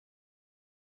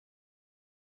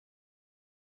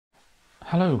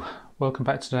Hello, welcome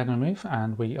back to Diagonal Move,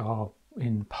 and we are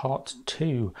in part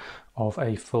 2 of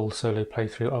a full solo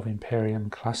playthrough of Imperium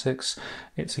Classics.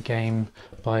 It's a game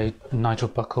by Nigel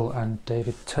Buckle and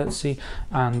David Terzi,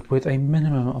 and with a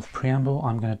minimum of preamble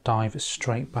I'm going to dive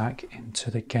straight back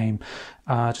into the game.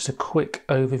 Just a quick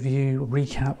overview,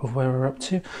 recap of where we're up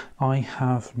to. I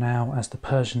have now, as the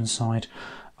Persian side,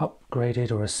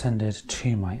 upgraded or ascended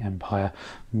to my empire,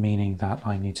 meaning that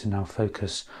I need to now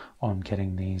focus on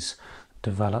getting these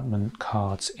development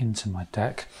cards into my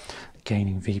deck,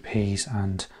 gaining VPs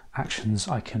and actions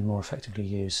I can more effectively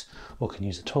use, or can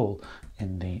use at all,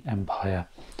 in the empire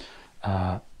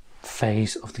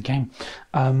phase of the game.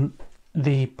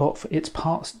 The bot for its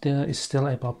part is still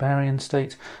a barbarian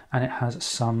state, and it has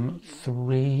some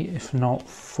 3 if not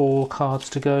 4 cards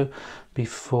to go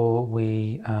before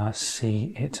we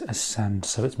see it ascend,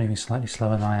 so it's moving slightly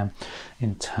slower than I am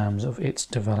in terms of its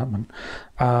development.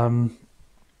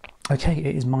 Okay,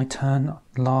 it is my turn.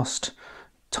 Last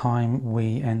time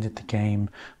we ended the game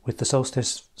with the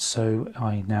solstice, so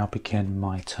I now begin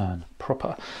my turn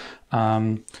proper.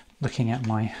 Looking at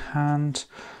my hand,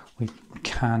 we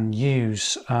can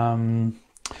use, we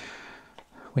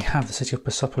have the city of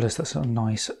Persepolis, that's a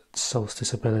nice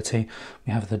solstice ability.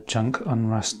 We have the junk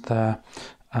unrest there.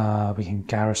 We can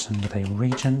garrison with a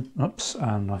region. Oops,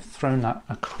 and I've thrown that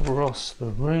across the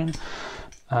room.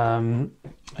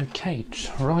 Okay,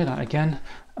 try that again.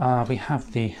 We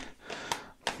have the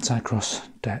Zagros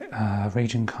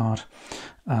region card.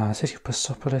 City of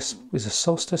Persepolis is a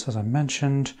solstice, as I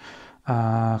mentioned.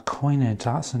 Coinage,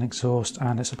 that's an exhaust,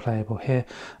 and it's a playable here,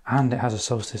 and it has a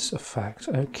solstice effect.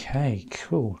 Okay,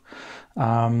 cool.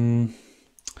 And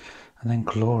then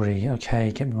glory.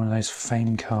 Okay, get me one of those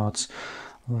fame cards.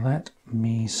 Let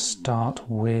me start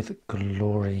with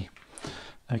glory.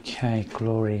 Okay,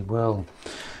 glory will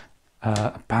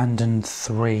abandon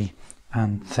 3,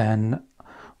 and then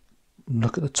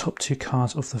look at the top 2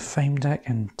 cards of the fame deck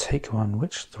and take one.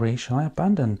 Which 3 shall I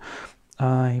abandon?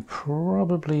 I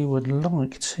probably would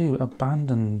like to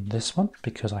abandon this one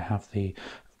because I have the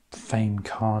fame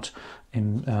card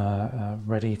in,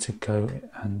 ready to go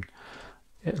and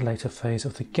at a later phase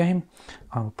of the game.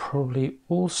 I'll probably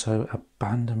also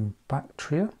abandon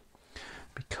Bactria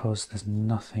because there's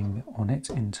nothing on it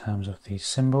in terms of these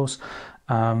symbols.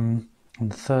 And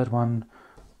the third one,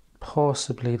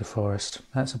 possibly the forest.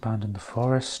 Let's abandon the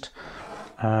forest.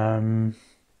 And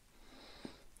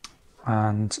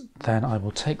then I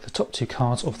will take the top 2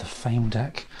 cards of the fame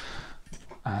deck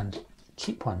and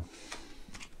keep one.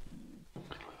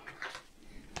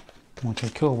 Okay,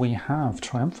 cool. We have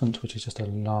Triumphant, which is just a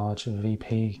large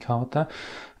VP card there.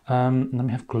 And then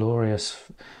we have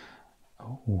Glorious.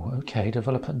 Oh, okay,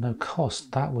 develop at no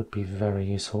cost. That would be very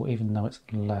useful, even though it's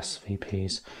less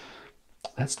VPs.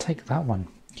 Let's take that one.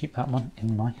 Keep that one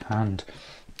in my hand.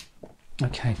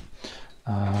 Okay.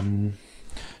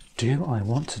 Do I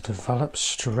want to develop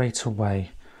straight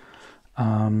away?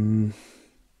 Do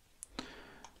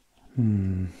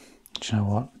you know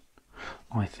what?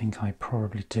 I think I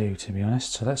probably do, to be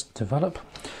honest. So let's develop.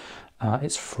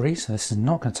 It's free, so this is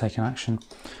not going to take an action.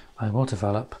 I will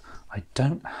develop. I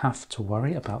don't have to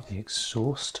worry about the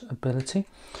exhaust ability.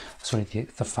 Sorry,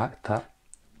 the fact that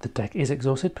the deck is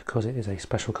exhausted because it is a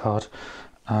special card.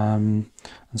 And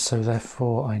so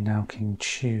therefore I now can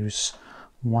choose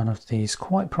one of these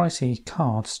quite pricey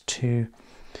cards to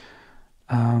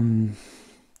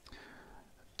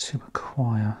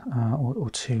acquire or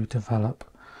to develop.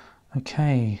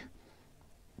 Okay.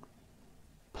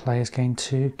 Players gain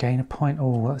 2, gain a point. Oh,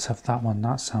 let's have that one.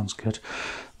 That sounds good.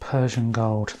 Persian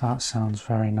gold. That sounds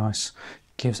very nice.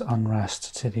 Gives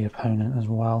unrest to the opponent as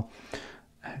well.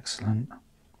 Excellent.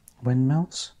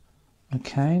 Windmills.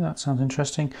 Okay, that sounds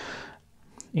interesting.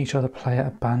 Each other player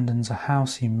abandons a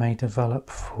house you may develop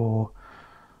for...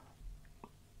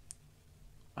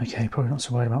 Okay, probably not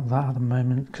so worried about that at the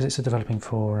moment because it's developing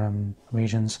for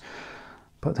regions.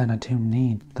 But then I do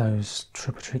need those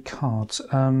tributary cards.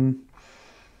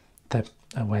 They're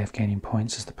a way of gaining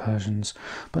points as the Persians.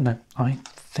 But no, I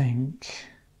think...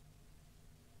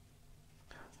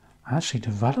 Actually,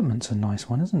 development's a nice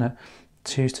one, isn't it?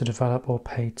 Choose to develop or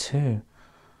pay 2.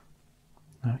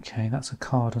 Okay, that's a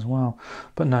card as well.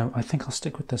 But no, I think I'll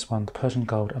stick with this one. The Persian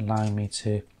gold allowing me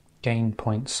to gain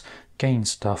points, gain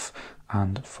stuff,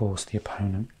 and force the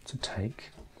opponent to take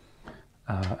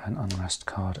an unrest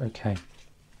card. Okay.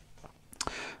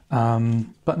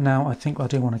 But now I think I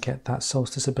do want to get that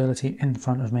solstice ability in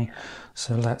front of me.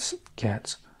 So let's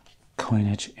get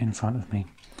coinage in front of me.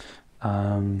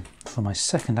 For my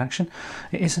second action,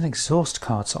 it is an exhaust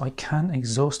card, so I can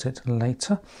exhaust it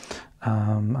later.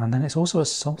 And then it's also a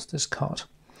solstice card.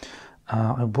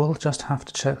 I will just have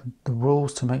to check the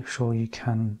rules to make sure you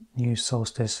can use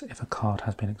Solstice if a card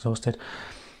has been exhausted.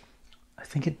 I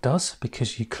think it does,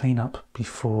 because you clean up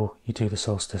before you do the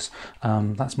Solstice.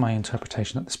 That's my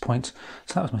interpretation at this point.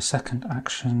 So that was my second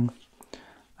action.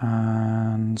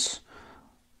 And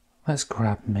let's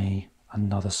grab me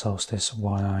another Solstice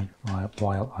while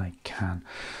I can.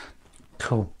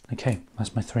 Cool. Okay,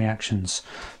 that's my 3 actions.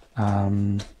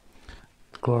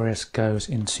 Glorious goes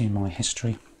into my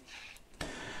history.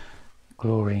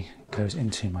 Glory goes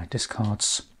into my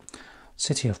discards.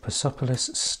 City of Persepolis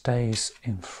stays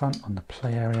in front on the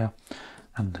play area,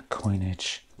 and the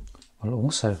coinage will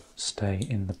also stay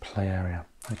in the play area.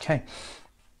 Okay,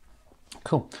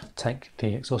 cool. Take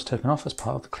the exhaust token off as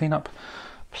part of the cleanup.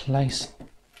 Place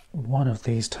one of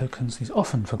these tokens, these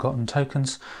often forgotten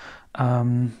tokens.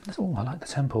 Oh, I like the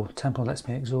temple. Temple lets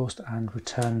me exhaust and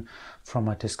return from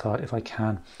my discard if I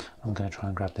can. I'm going to try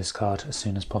and grab this card as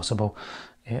soon as possible.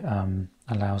 It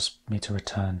allows me to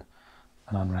return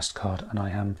an unrest card, and I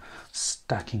am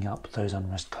stacking up those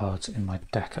unrest cards in my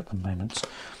deck at the moment.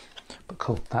 But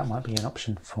cool, that might be an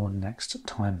option for next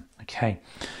time. Okay,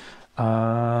 the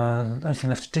only thing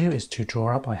left to do is to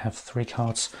draw up. I have 3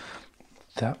 cards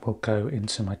that will go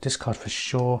into my discard for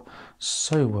sure.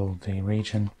 So will the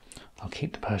region. I'll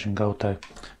keep the Persian gold though,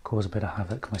 cause a bit of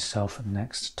havoc myself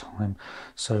next time.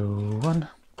 So 1,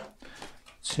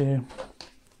 2,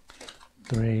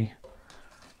 3,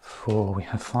 4. We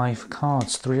have 5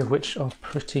 cards, 3 of which are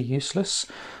pretty useless.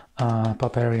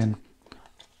 Barbarian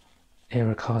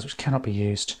era cards which cannot be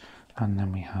used, and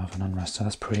then we have an unrest. So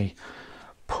that's pretty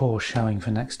poor showing for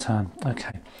next turn.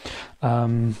 Okay,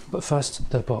 but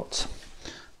first the bot.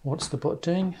 What's the bot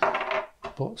doing?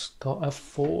 Bot's got a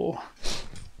 4.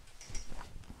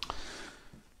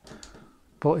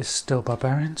 Bot is still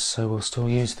barbarian, so we'll still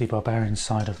use the barbarian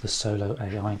side of the solo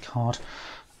AI card.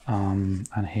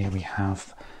 And here we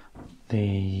have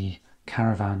the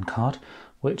caravan card,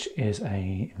 which is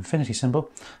a infinity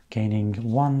symbol, gaining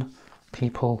 1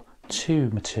 people, 2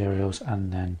 materials,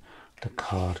 and then the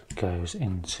card goes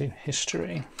into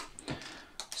history.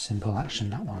 Simple action,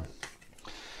 that one.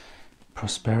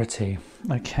 Prosperity.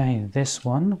 Okay, this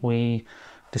one we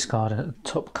discard a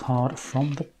top card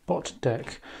from the bot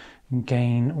deck.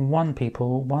 Gain 1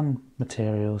 people, 1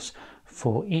 materials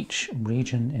for each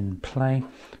region in play.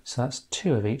 So that's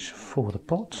 2 of each for the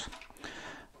bot.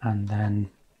 And then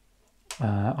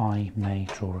I may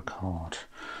draw a card,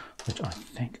 which I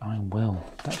think I will.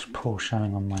 That's poor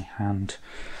showing on my hand,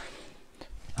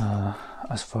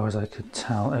 as far as I could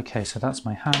tell. Okay, so that's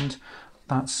my hand.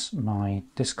 That's my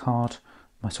discard.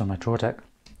 My draw deck.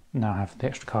 Now I have the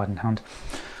extra card in hand.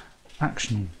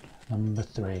 Action number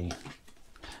 3.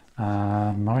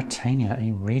 Mauritania,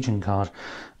 a region card,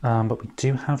 but we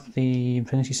do have the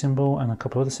infinity symbol and a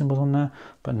couple of other symbols on there,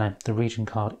 but no, the region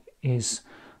card is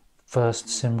first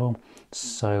symbol,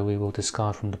 so we will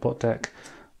discard from the bot deck,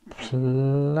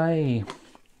 play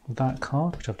that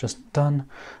card, which I've just done,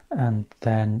 and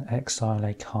then exile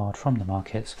a card from the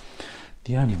market.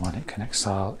 The only one it can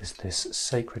exile is this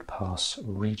Sacred Pass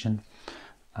region,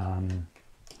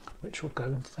 which will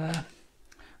go there,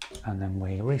 and then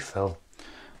we refill,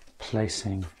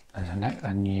 placing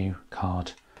a new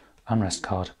card, unrest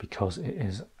card, because it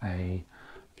is a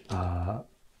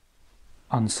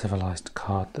uncivilized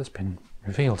card that's been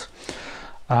revealed.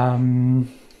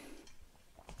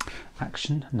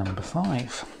 Action number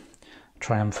 5,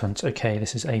 triumphant. Okay,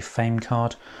 this is a fame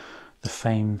card. The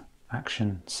fame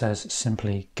action says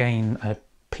simply gain a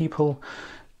people,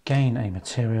 gain a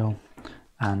material,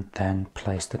 and then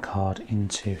place the card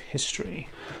into history.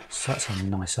 So that's a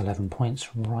nice 11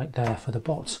 points right there for the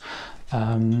bots.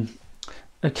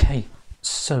 Okay,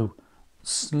 so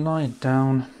slide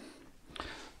down,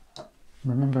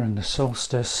 remembering the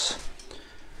solstice,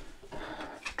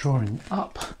 drawing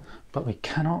up, but we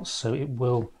cannot, so it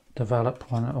will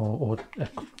develop one or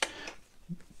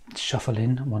shuffle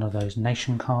in one of those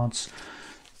nation cards,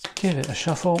 give it a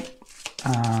shuffle,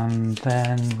 and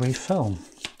then refill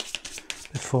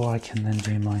before I can then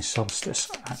do my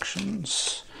solstice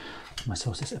actions. My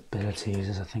solstice abilities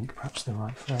is, I think, perhaps the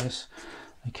right phrase.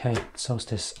 Okay,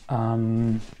 solstice.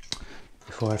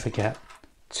 Before I forget,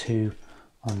 2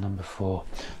 on number 4.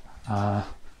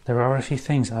 There are a few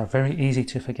things that are very easy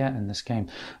to forget in this game,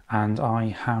 and I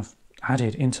have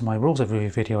added into my rules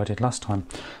overview video I did last time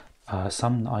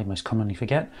some that I most commonly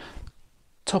forget,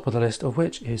 top of the list of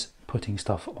which is putting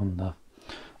stuff on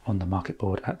the market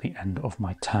board at the end of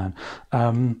my turn.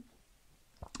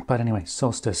 But anyway,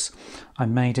 solstice. I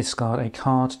may discard a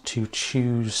card to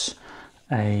choose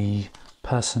a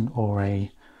person or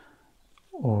a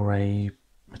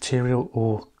material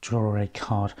or draw a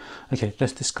card. Okay,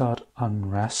 let's discard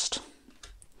Unrest.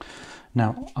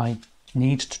 Now I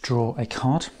need to draw a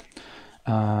card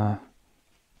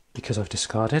because I've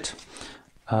discarded.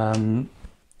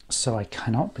 So I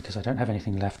cannot, because I don't have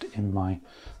anything left in my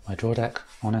draw deck.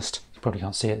 Honest, you probably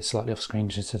can't see it, it's slightly off screen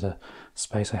due to the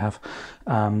space I have.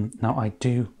 Now I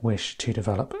do wish to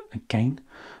develop again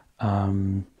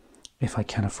if I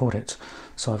can afford it.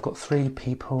 So I've got 3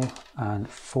 people and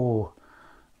 4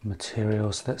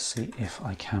 materials. Let's see if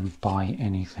I can buy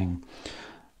anything.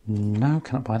 No,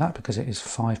 cannot buy that because it is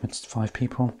 5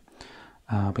 people.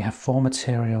 We have 4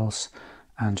 materials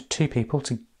and 2 people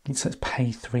to, so let's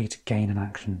pay 3 to gain an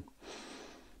action.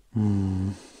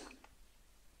 Don't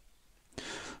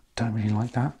really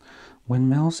like that.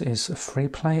 Windmills is a free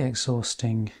play,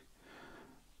 exhausting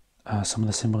some of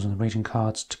the symbols on the region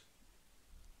cards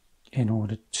in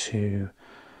order to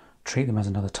treat them as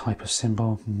another type of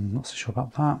symbol. Not so sure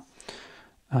about that.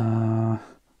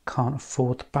 Can't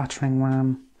afford the battering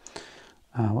ram.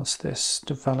 What's this?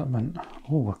 Development.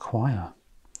 Oh, acquire.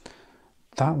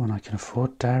 That one I can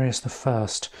afford. Darius the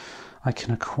First. I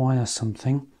can acquire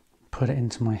something, put it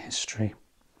into my history.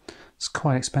 It's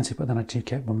quite expensive, but then I do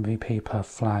get 1 VP per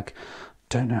flag.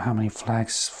 Don't know how many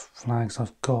flags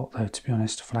I've got though, to be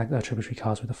honest. Tributary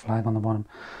cards with a flag on the bottom.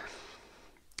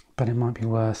 But it might be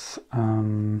worth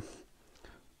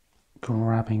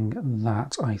grabbing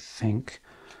that, I think.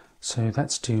 So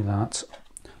let's do that.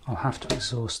 I'll have to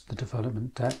exhaust the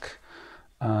development deck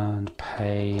and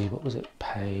pay, what was it?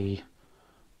 Pay,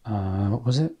 what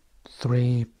was it?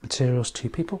 3 materials, 2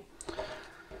 people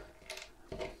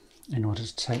in order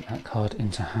to take that card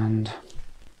into hand.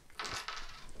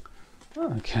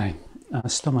 Okay,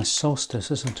 still my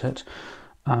solstice, isn't it?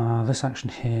 This action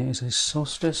here is a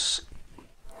solstice,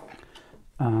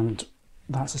 and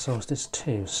that's a solstice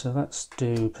too. So let's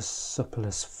do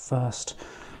Persepolis first,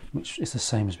 which is the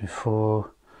same as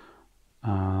before.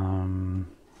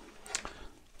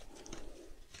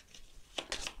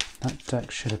 That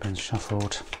deck should have been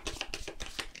shuffled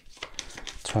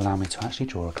to allow me to actually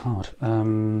draw a card.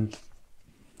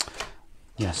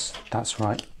 Yes, that's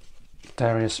right.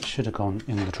 Darius should have gone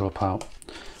in the draw pile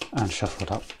and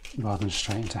shuffled up rather than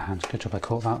straight into hand. Good job I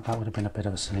caught that. That would have been a bit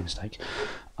of a silly mistake.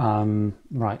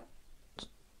 Right,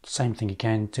 same thing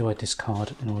again. Do I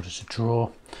discard in order to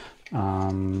draw?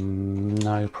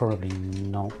 No, probably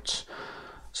not.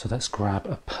 So let's grab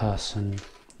a person,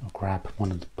 or grab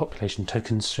one of the population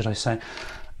tokens, should I say,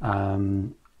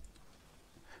 and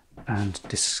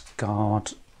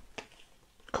discard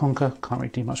Conquer. Can't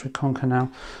really do much with Conquer now.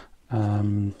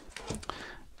 And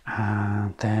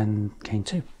then gain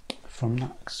 2 from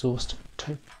that exhaust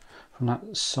from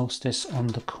that solstice on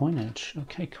the coinage.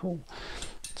 Okay, cool.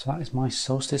 So that is my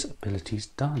solstice abilities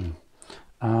done.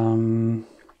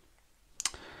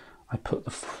 I put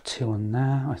the 2 on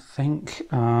there, I think,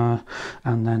 and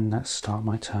then let's start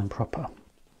my turn proper.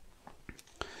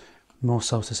 More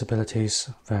solstice abilities,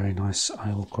 very nice.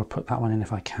 I will put that one in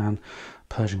if I can.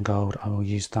 Persian gold, I will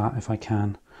use that if I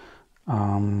can.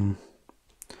 And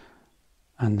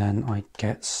then I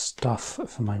get stuff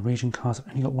for my region cards. I've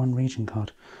only got 1 region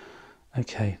card.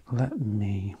 Okay, let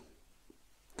me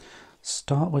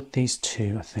start with these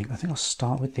 2, I think. I'll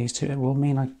start with these 2. It will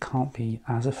mean I can't be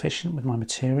as efficient with my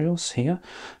materials here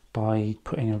by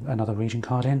putting another region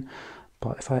card in.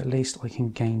 But if at least I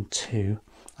can gain 2,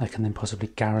 I can then possibly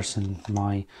garrison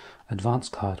my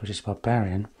advanced card, which is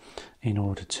Barbarian, in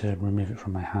order to remove it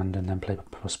from my hand and then play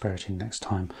Prosperity next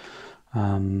time.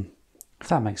 If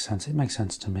that makes sense, it makes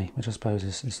sense to me, which I suppose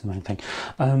is the main thing.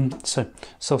 So,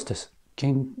 Solstice,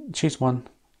 choose 1.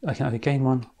 I can either gain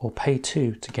 1 or pay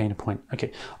 2 to gain a point.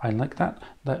 Okay, I like that.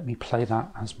 Let me play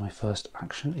that as my first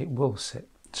action. It will sit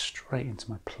straight into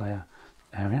my player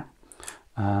area,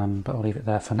 but I'll leave it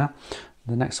there for now.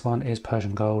 The next one is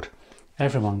Persian Gold.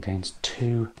 Everyone gains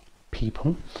 2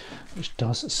 people, which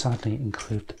does sadly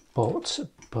include the bot,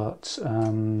 but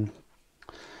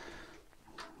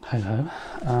ho-ho.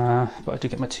 But I do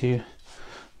get my two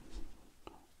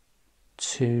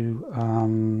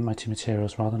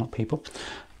materials rather, not people.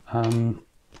 And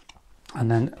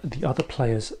then the other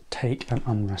players take an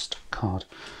unrest card,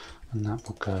 and that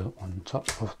will go on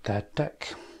top of their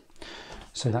deck.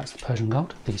 So that's the Persian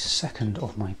Gold, the second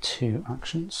of my 2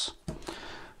 actions.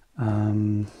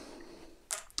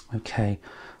 Okay,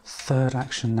 third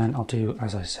action then I'll do,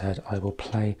 as I said, I will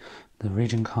play the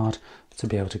region card to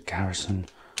be able to garrison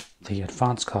the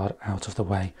advanced card out of the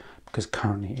way, because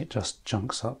currently it just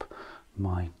junks up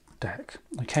my deck.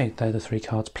 Okay, they're the 3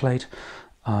 cards played.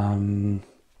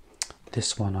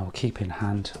 This one I'll keep in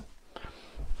hand,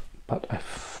 but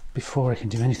before I can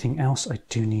do anything else, I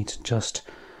do need to just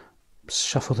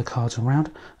shuffle the cards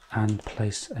around and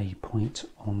place a point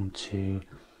onto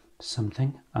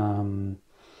something,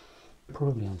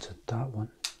 probably onto that one.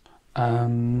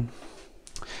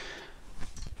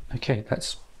 Okay,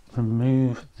 let's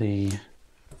remove the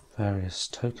various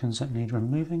tokens that need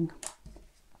removing,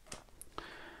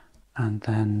 and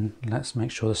then let's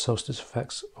make sure the solstice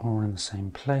effects are all in the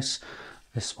same place.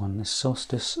 This one is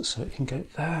solstice, so it can go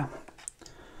there.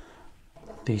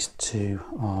 These two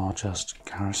are just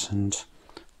garrisoned.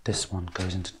 This one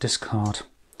goes into discard.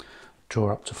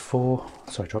 Draw up to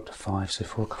 5, so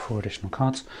four additional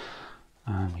cards.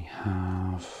 And we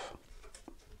have,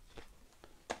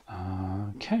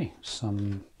 okay,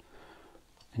 some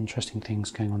interesting things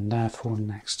going on there for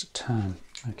next turn.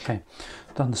 Okay,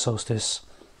 done the solstice,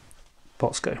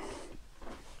 bots go.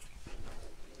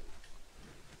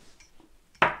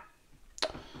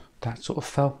 That sort of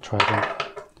fell, try again.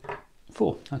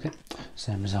 4, okay,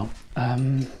 same result.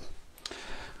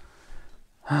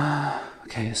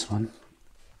 Okay, this one,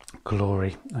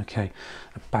 glory. Okay,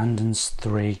 abandons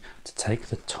 3 to take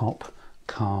the top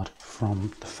card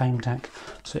from the fame deck,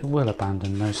 so it will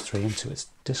abandon those 3 into its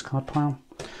discard pile,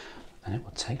 and it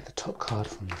will take the top card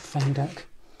from the fame deck,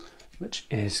 which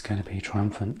is going to be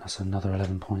triumphant. That's another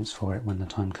 11 points for it when the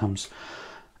time comes.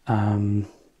 And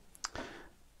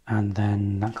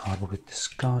then that card will be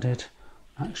discarded.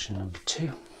 Action number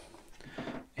 2.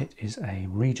 It is a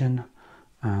region,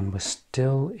 and we're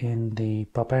still in the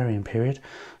barbarian period,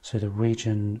 so the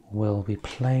region will be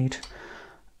played.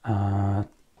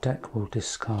 Deck will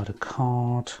discard a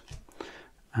card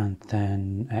and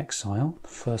then exile. The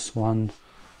first one,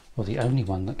 or the only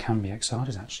one that can be exiled,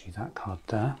 is actually that card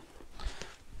there.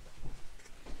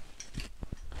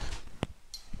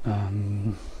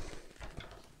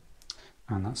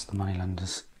 And that's the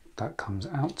moneylenders. That comes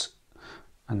out,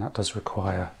 and that does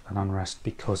require an unrest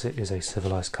because it is a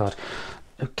civilized card.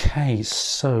 Okay,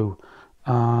 so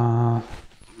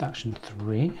action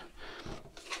 3,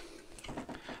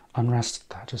 unrest,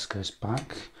 that just goes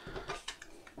back,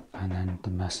 and then the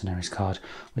mercenaries card,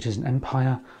 which is an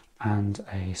empire and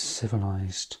a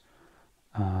civilized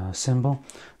symbol,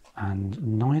 and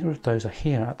neither of those are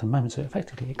here at the moment, so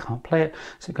effectively it can't play it,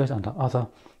 so it goes under other,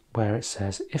 where it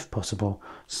says, if possible,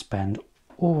 spend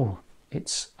all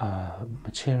its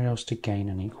materials to gain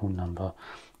an equal number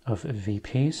of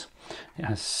VPs. It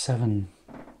has 7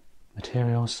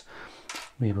 materials.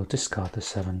 We will discard the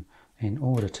 7 in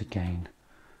order to gain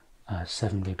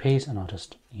 7 VPs, and I'll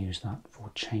just use that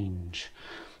for change.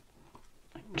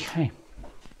 Okay,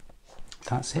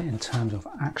 that's it in terms of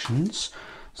actions.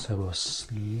 So we'll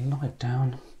slide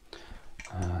down.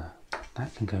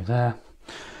 That can go there.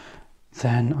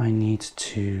 Then I need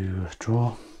to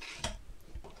draw.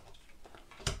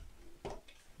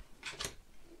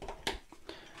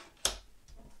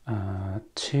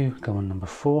 Two go on number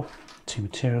 4, 2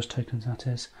 materials tokens, that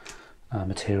is.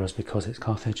 Materials because it's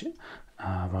Carthage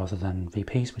rather than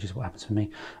VPs, which is what happens for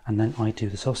me. And then I do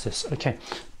the solstice. Okay,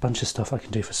 bunch of stuff I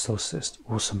can do for solstice.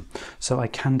 Awesome. So I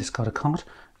can discard a card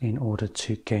in order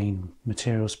to gain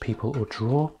materials, people, or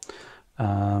draw.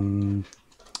 Do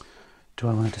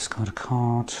I want to discard a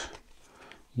card?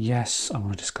 Yes, I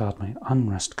want to discard my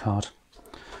unrest card.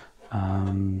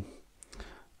 And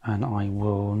I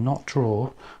will not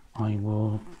draw. I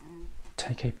will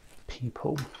take a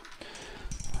people,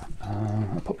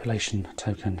 a population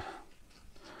token.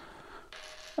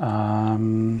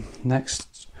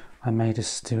 Next, I may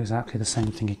just do exactly the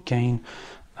same thing again.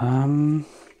 I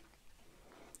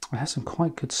have some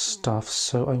quite good stuff,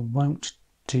 so I won't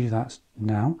do that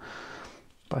now.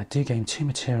 But I do gain 2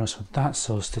 materials for that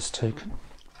solstice token.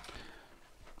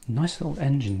 Nice little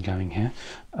engine going here.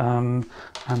 And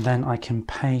then I can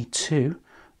pay 2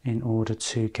 in order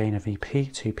to gain a VP,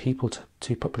 2 people,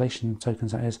 2 population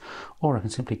tokens that is, or I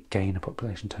can simply gain a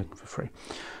population token for free.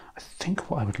 I think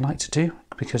what I would like to do,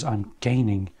 because I'm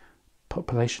gaining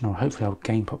population, or hopefully I'll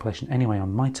gain population anyway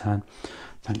on my turn,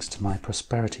 thanks to my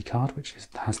prosperity card, which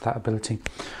has that ability,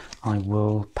 I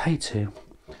will pay 2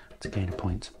 to gain a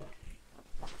point.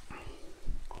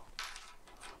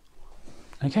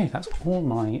 Okay, that's all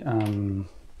my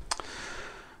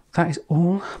that is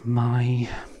all my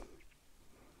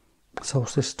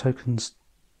solstice tokens,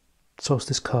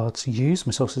 solstice cards used,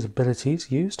 my solstice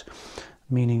abilities used,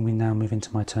 meaning we now move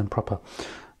into my turn proper.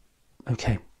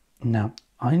 Okay, now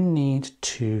I need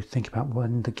to think about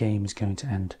when the game is going to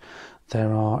end.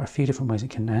 There are a few different ways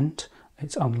it can end.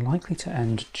 It's unlikely to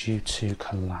end due to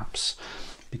collapse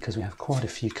because we have quite a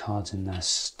few cards in there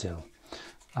still.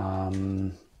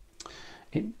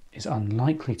 It is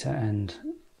unlikely to end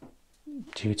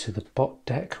due to the bot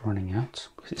deck running out,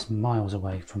 because it's miles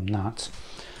away from that.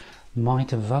 My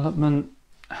development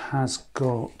has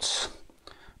got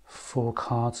 4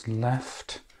 cards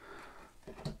left,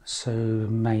 so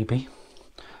maybe.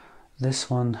 This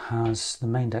one has, the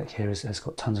main deck here has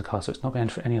got tons of cards, so it's not going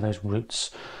to enter any of those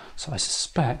routes. So I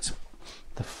suspect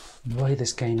the way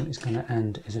this game is going to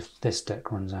end is if this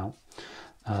deck runs out,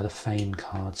 the Fame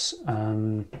cards.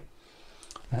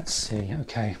 Let's see,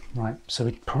 okay, right, so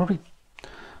we probably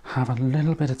have a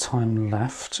little bit of time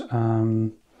left,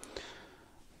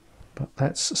 but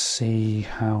let's see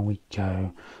how we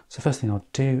go. So first thing I'll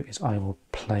do is I will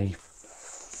play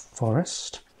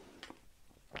Forest.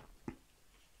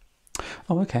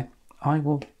 Oh, okay, I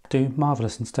will do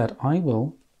Marvellous instead. I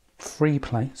will free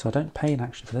play, so I don't pay an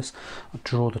action for this. I'll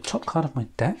draw the top card of my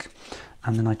deck,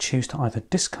 and then I choose to either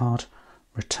discard,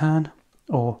 return,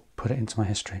 or put it into my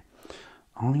history.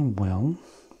 I will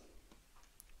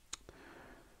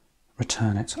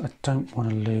return it. I don't want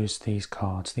to lose these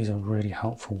cards. These are a really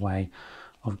helpful way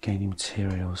of gaining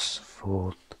materials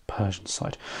for the Persian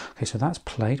side. Okay, so that's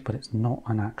played, but it's not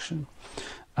an action.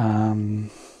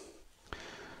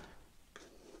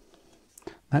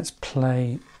 Let's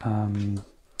play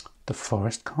the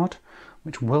Forest card,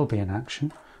 which will be an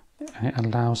action. It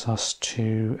allows us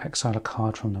to exile a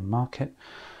card from the market.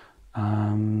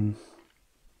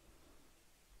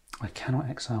 I cannot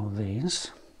exile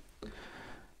these.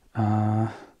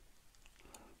 I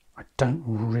don't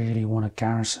really want to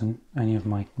garrison any of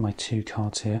my 2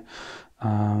 cards here.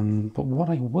 But what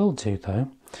I will do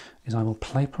though is I will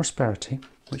play Prosperity,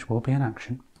 which will be an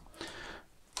action.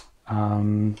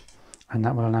 And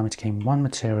that will allow me to gain 1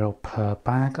 material per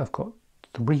bag. I've got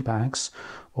 3 bags,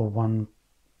 or 1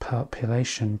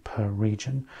 population per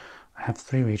region. I have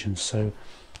 3 regions, so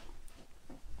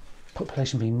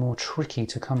population being more tricky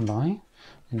to come by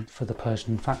for the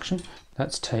Persian faction.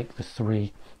 Let's take the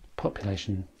 3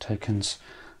 population tokens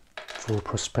for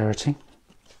Prosperity,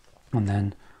 and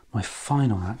then my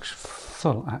final action,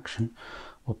 full action,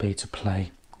 will be to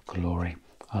play Glory.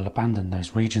 I'll abandon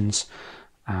those regions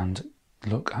and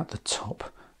look at the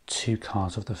top 2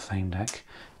 cards of the Fame deck,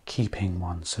 keeping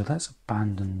 1. So let's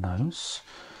abandon those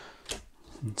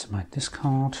into my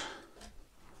discard.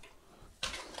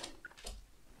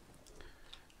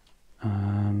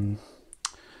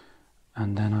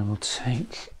 And then I will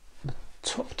take the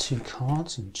top 2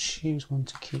 cards and choose 1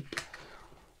 to keep.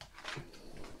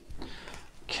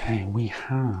 Okay, we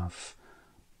have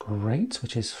Great,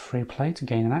 which is free play to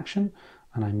gain an action,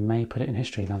 and I may put it in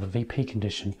history. Now the VP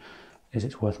condition is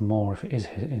it's worth more if it is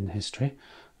in history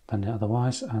than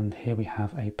otherwise. And here we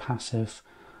have a passive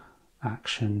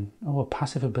action, or a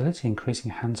passive ability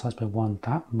increasing hand size by 1.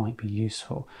 That might be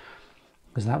useful,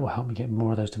 because that will help me get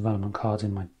more of those development cards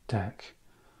in my deck,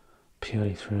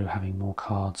 purely through having more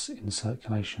cards in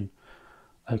circulation.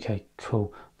 Okay,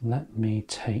 cool. Let me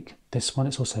take this one.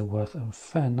 It's also worth a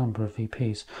fair number of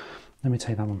VPs. Let me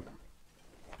take that one.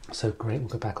 So Great, we'll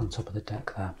go back on top of the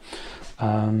deck there.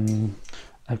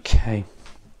 Okay.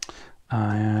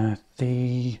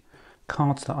 The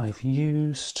cards that I've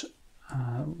used,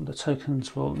 the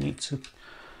tokens will need to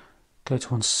go to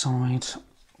one side.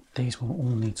 These will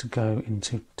all need to go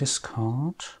into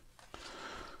discard.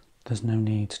 There's no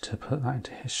need to put that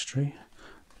into history.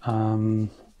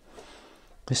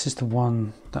 This is the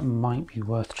one that might be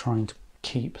worth trying to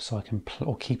keep, so I can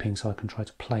keeping, so I can try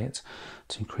to play it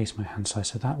to increase my hand size.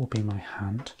 So that will be my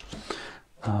hand.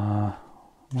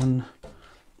 1,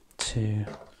 2,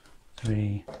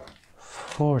 3,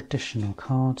 4 additional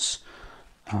cards.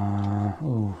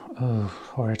 Oh,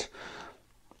 horrid.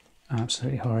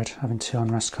 Absolutely horrid. Having 2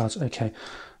 unrest cards. Okay,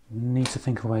 need to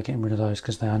think of a way of getting rid of those,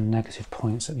 because they are negative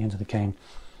points at the end of the game,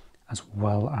 as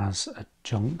well as a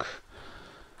junk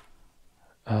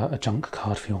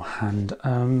card for your hand.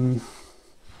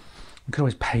 We could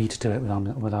always pay to do it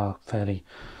with our fairly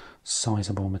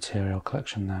sizable material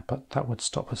collection there, but that would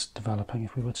stop us developing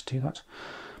if we were to do that.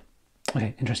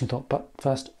 Okay, interesting thought, but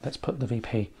first let's put the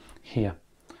VP here,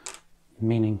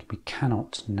 meaning we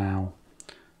cannot now,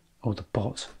 or the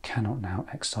bot cannot now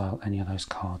exile any of those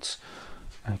cards.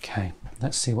 Okay,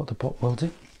 let's see what the bot will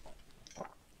do.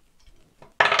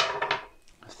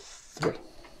 3.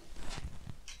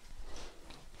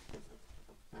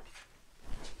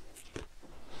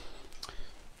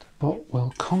 The bot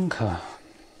will conquer,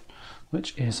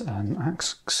 which is an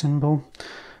axe symbol,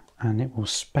 and it will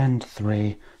spend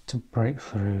 3 to break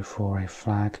through for a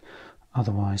flag.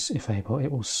 Otherwise, if able,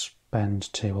 it will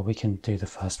spend 2. Well, we can do the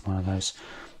first one of those,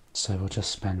 so we'll just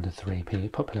spend the 3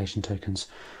 population tokens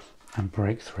and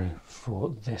break through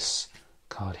for this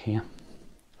card here.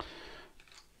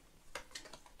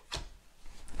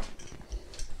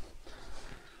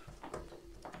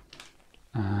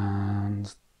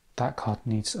 that card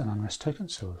needs an unrest token,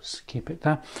 so we'll keep it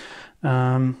there.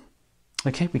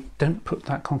 Okay, we don't put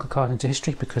that conquer card into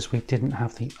history because we didn't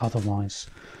have the otherwise.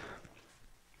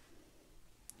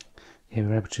 Here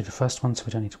we were able to do the first one, so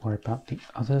we don't need to worry about the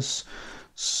others.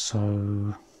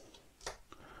 So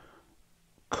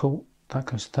cool, that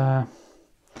goes there.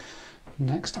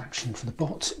 Next action for the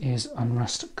bot is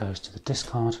unrest goes to the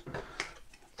discard.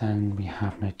 Then we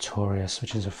have Notorious,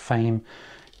 which is a fame,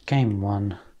 gain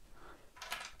 1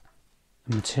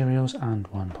 materials and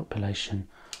 1 population,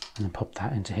 and then pop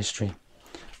that into history.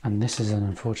 And this is an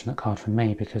unfortunate card for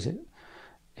me because it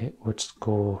would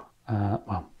score,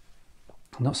 well,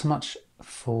 not so much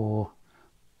for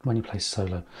when you play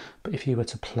solo, but if you were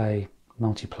to play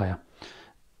multiplayer,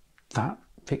 that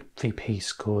VP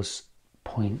scores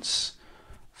points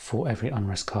for every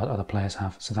unrest card other players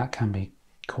have. So that can be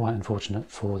quite unfortunate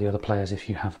for the other players if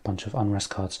you have a bunch of unrest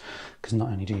cards, because not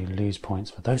only do you lose points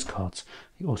for those cards,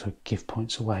 you also give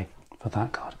points away for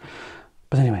that card.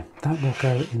 But anyway, that will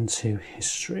go into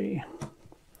history.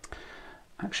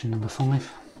 Action number 5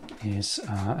 is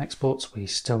exports. We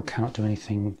still cannot do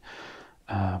anything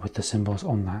with the symbols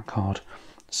on that card.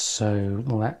 So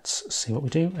let's see what we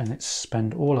do, and it's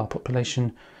spend all our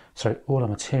population, sorry, all our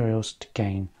materials to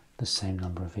gain the same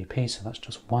number of VP. So that's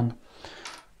just 1,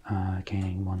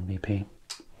 gaining 1 VP.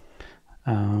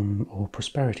 Or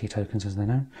prosperity tokens as they're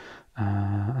known,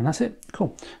 and that's it.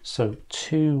 Cool. So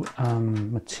 2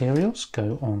 materials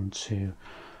go on to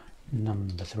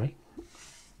number 3.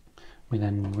 We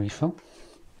then refill,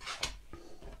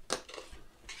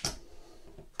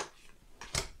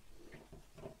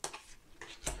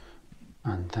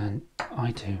 and then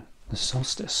I do the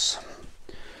solstice.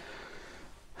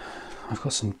 I've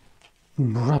got some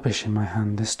rubbish in my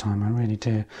hand this time, I really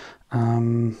do.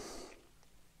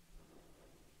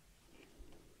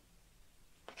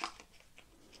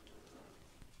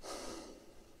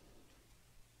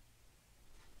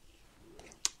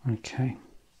 Okay,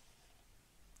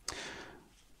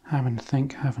 having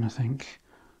a think.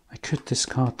 I could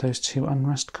discard those 2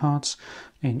 unrest cards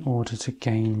in order to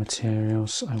gain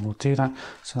materials. I will do that.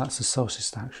 So that's the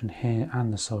solstice action here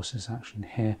and the solstice action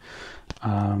here,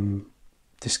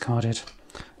 discarded.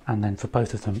 And then for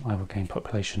both of them I will gain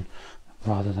population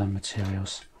rather than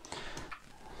materials.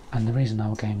 And the reason I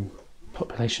will gain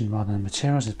population rather than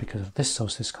materials is because of this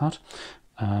solstice card.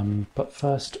 But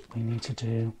first we need to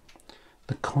do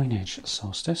the coinage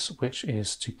solstice, which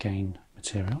is to gain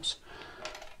materials,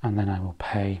 and then I will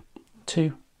pay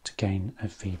 2 to gain a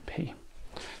VP.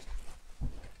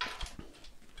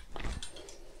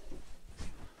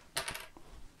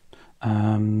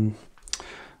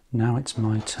 Now it's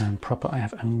my turn proper. I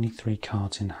have only 3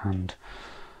 cards in hand.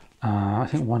 I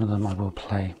think one of them I will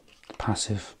play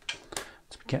passive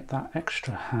to get that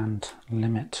extra hand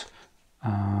limit,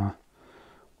 and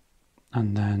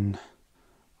then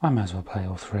I may as well play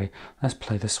all 3. Let's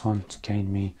play this one to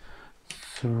gain me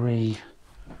 3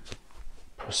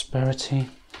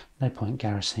 prosperity. No point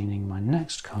garrisoning my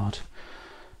next card.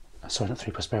 Sorry, not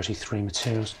 3 prosperity, 3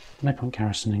 materials. No point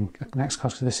garrisoning the next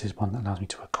card, because this is one that allows me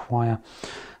to acquire.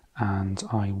 And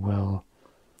I will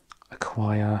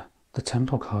acquire the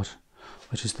temple card,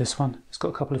 which is this one. It's got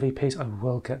a couple of VPs. I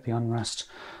will get the unrest,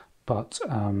 but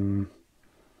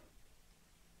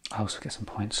I also get some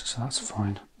points, so that's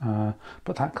fine.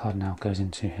 But that card now goes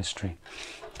into history.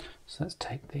 So let's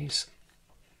take these.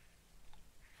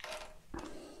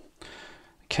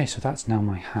 Okay, so that's now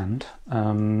my hand.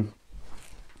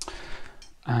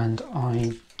 And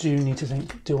I do need to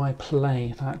think, do I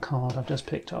play that card I've just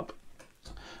picked up?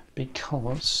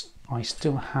 Because I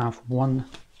still have 1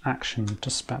 action to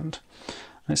spend.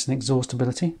 And it's an exhaust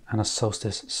ability and a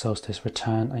solstice. Solstice,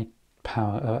 return a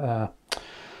power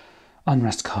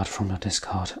unrest card from your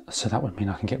discard. So that would mean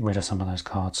I can get rid of some of those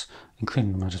cards,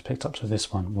 including the one I just picked up. So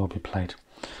this one will be played.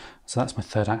 So that's my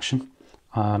 3rd action.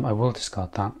 I will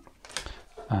discard that,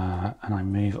 and I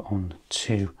move on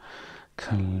to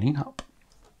clean up.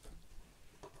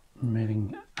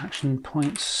 Moving action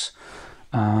points.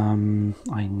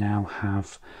 I now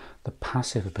have the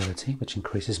passive ability, which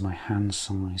increases my hand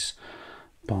size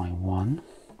by 1.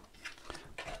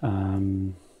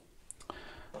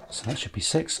 So that should be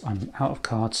 6. I'm out of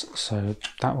cards, so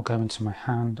that will go into my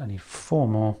hand. I need 4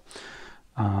 more.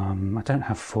 I don't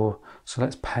have 4, so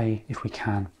let's pay, if we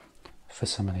can, for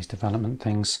some of these development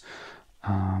things.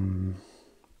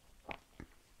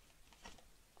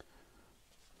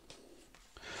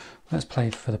 Let's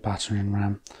play for the battering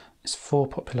ram. It's 4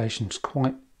 populations,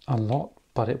 quite a lot,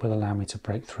 but it will allow me to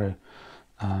break through,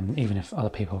 even if other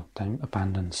people don't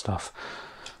abandon stuff.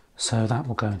 So that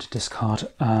will go into discard.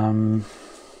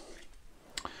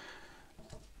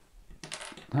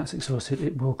 That's exhausted.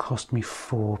 It will cost me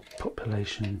 4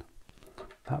 population,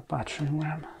 that battering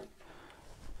ram.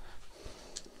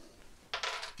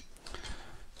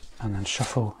 And then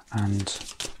shuffle and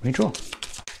redraw.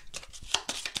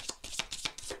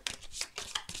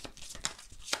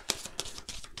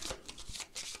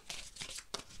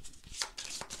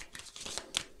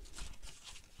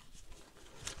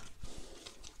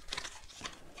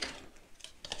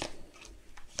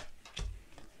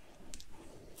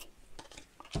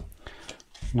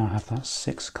 Now I have that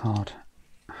 6 card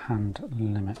hand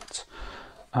limit.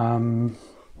 Got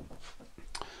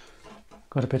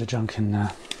a bit of junk in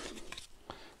there.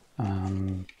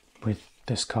 With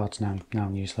this card's now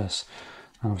useless,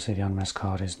 and obviously the unrest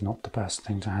card is not the best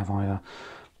thing to have either.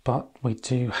 But we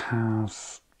do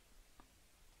have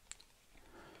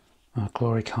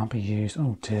glory can't be used.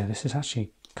 Oh dear, this is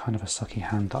actually kind of a sucky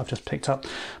hand that I've just picked up.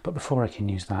 But before I can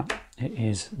use that, it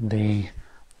is the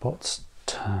bot's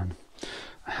turn.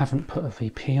 I haven't put a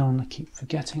VP on, I keep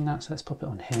forgetting that, so let's pop it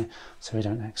on here so we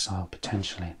don't exile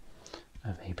potentially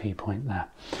a VP point there.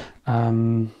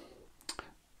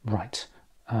 Right,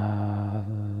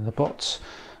 the bot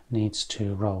needs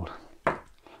to roll,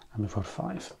 and we've rolled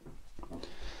 5.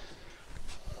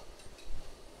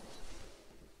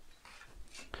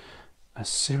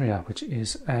 Assyria, which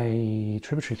is a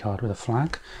tributary card with a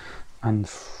flag, and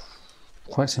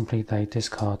quite simply they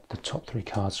discard the top 3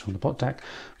 cards from the bot deck.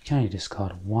 We can only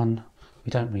discard 1. We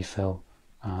don't refill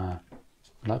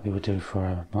like we would do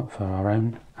for our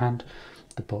own hand.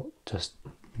 The bot just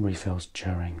refills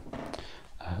during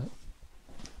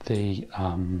the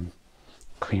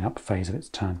cleanup phase of its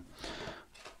turn.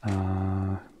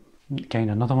 Gain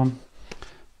another one.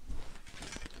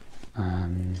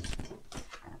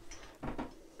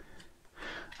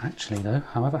 Actually though,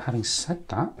 however, having said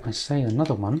that, I say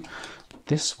another one.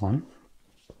 This one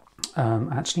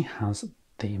actually has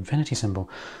the infinity symbol,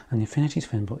 and the infinity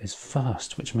symbol is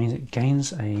first, which means it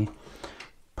gains a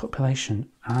population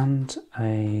and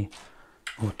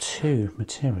or 2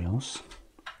 materials,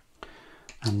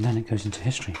 and then it goes into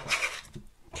history.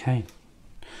 Okay,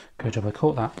 good job I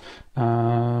caught that.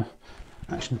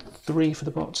 Action 3 for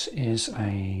the bot is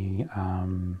a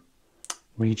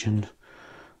region.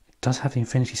 It does have the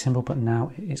infinity symbol, but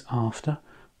now it is after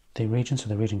the region, so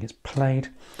the region gets played.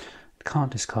 We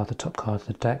can't discard the top card of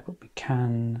the deck, but we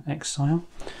can exile,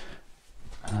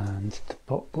 and the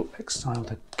bot will exile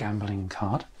the gambling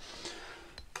card,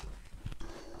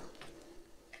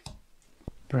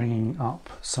 bringing up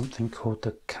something called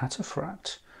the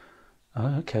Cataphract.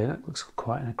 Oh, okay, that looks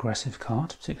quite an aggressive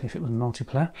card, particularly if it was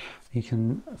multiplayer. You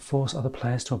can force other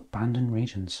players to abandon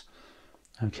regions.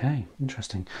 Okay,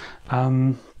 interesting.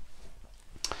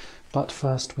 But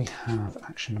first we have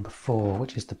action number 4,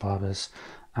 which is the Barbers,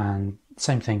 and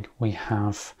same thing, we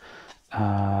have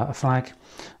a flag,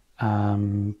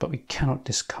 but we cannot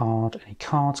discard any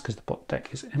cards because the bot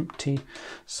deck is empty,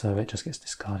 so it just gets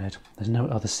discarded. There's no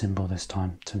other symbol this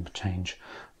time to change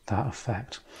that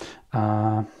effect.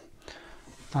 That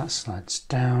slides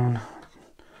down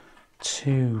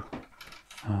to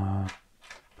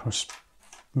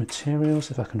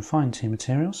materials, if I can find 2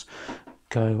 materials.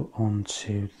 Go on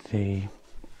to the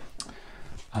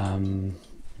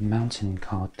mountain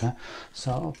card there.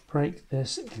 So I'll break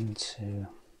this into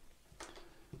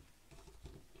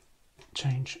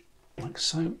change like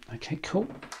so. Okay, cool.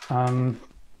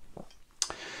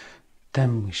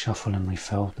 Then we shuffle and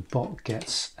refill. The bot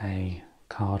gets a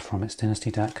card from its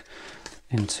dynasty deck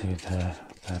into the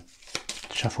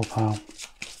shuffle pile.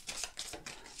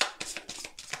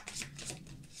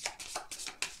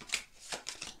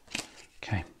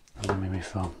 Okay, and then we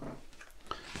refill.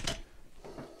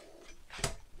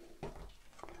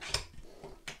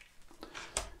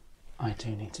 I do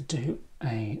need to do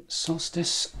a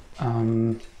solstice,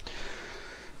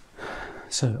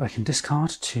 so I can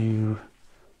discard to,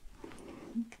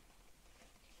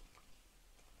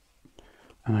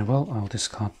 and I'll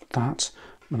discard that,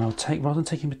 and I'll take, rather than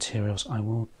taking materials, I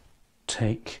will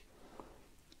take,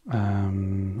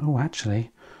 oh actually,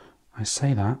 I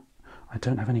say that, I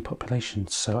don't have any population,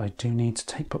 so I do need to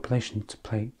take population to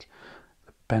play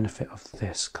the benefit of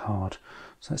this card.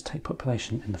 So let's take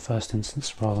population in the first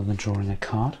instance rather than drawing a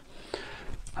card.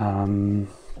 The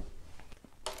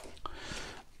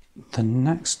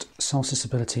next solstice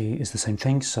ability is the same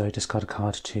thing, so discard a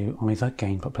card to either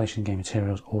gain population, gain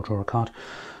materials, or draw a card.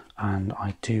 And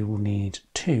I do need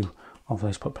 2 of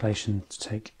those population to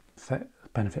take the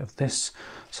benefit of this.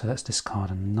 So let's discard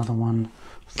another one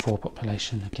for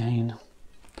population again.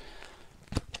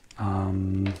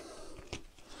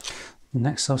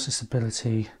 Next solstice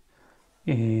ability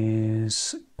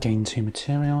is gain 2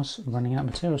 materials, running out of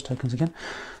materials tokens again.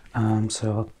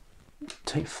 So I'll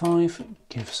take 5,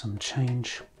 give some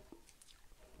change.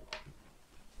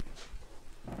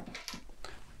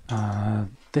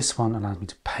 This one allows me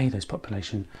to pay those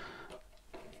population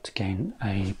to gain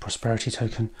a prosperity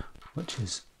token, which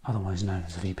is otherwise known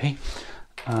as a VP.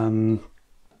 And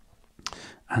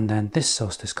then this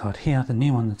solstice card here, the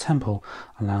new one, the temple,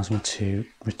 allows me to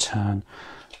return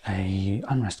a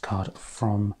unrest card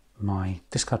from my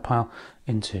discard pile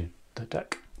into the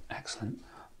deck. Excellent.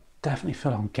 Definitely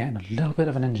feel I'm getting a little bit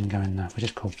of an engine going there, which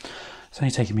is cool. It's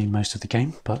only taking me most of the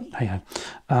game, but hey ho.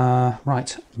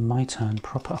 Right, my turn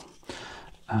proper.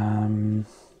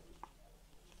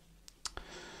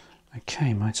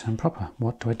 Okay, my turn proper.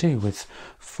 What do I do with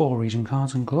 4 region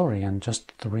cards and glory and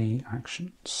just 3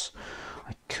 actions?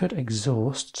 I could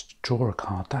exhaust, draw a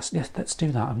card. Yes, let's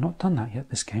do that. I've not done that yet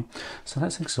this game. So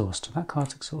let's exhaust. That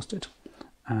card's exhausted.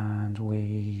 And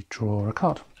we draw a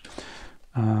card,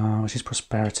 which is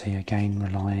prosperity, again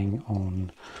relying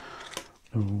on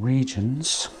the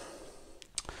regions.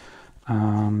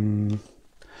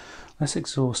 Let's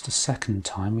exhaust a second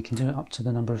time. We can do it up to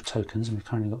the number of tokens, and we've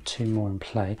currently got 2 more in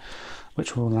play,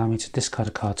 which will allow me to discard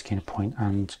a card to gain a point,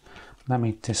 and let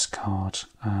me discard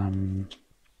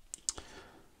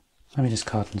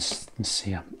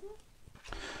Nasia,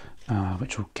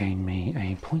 which will gain me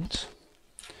a point.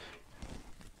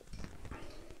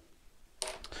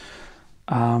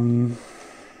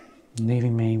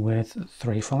 Leaving me with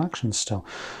 3 full actions still.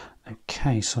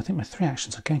 Okay, so I think my 3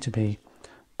 actions are going to be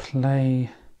play.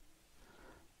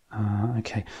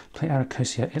 Play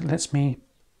Aracosia. It lets me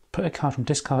put a card from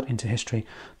discard into history.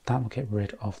 That will get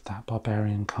rid of that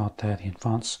barbarian card there, the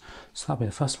advance. So that'll be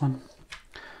the first one.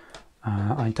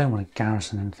 I don't want to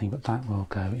garrison anything, but that will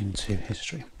go into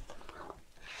history.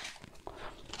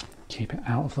 Keep it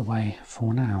out of the way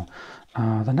for now.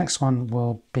 The next one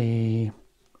will be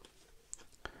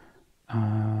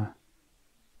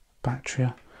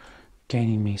Bactria,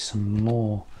 gaining me some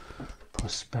more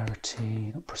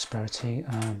prosperity, not prosperity,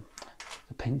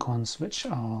 the pink ones, which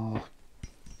are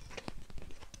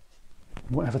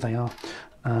whatever they are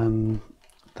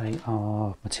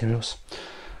materials.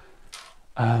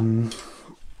 I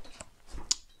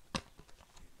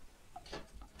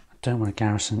don't want to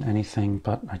garrison anything,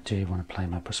 but I do want to play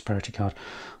my prosperity card,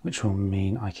 which will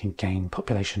mean I can gain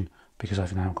population because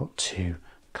I've now got 2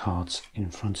 cards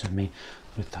in front of me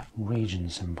with that region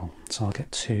symbol. So I'll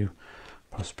get 2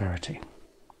 prosperity.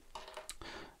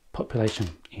 Population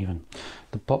even.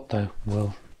 The bot though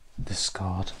will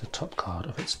discard the top card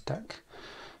of its deck,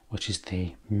 which is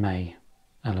the May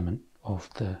element of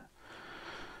the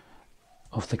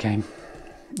game,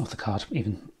 of the card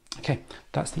even. Okay,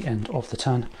 that's the end of the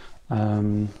turn.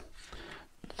 The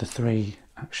 3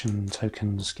 action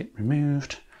tokens get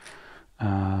removed.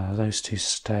 Those 2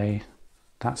 stay.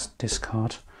 That's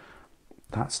discard.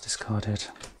 That's discarded.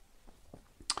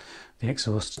 The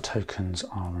exhaust tokens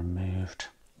are removed.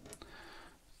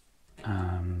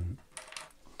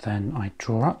 Then I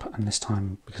draw up, and this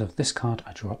time, because of this card,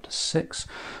 I draw up to 6.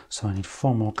 So I need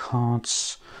 4 more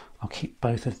cards. I'll keep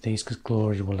both of these because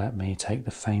Glory will let me take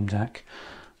the Fame deck.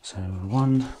 So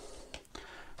 1,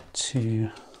 2,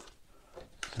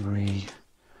 3,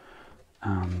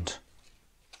 and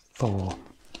 4.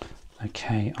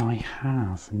 Okay, I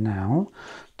have now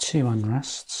 2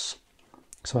 unrests,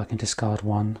 so I can discard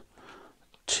 1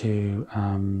 to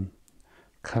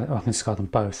I can discard them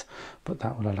both, but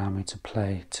that will allow me to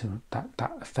play to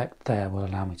that effect there will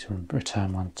allow me to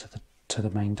return 1 to the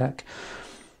main deck.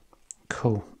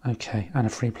 Cool. Okay, and a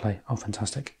free play. Oh,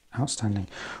 fantastic. Outstanding.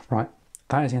 Right,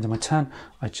 that is the end of my turn.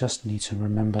 I just need to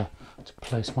remember to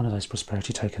place one of those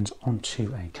prosperity tokens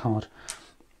onto a card,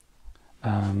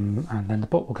 and then the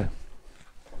bot will go.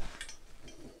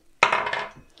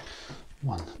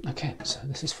 1. Okay, so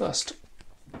this is first.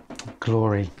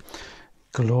 Glory.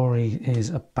 Glory is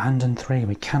abandon 3.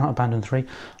 We cannot abandon 3,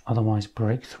 otherwise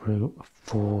breakthrough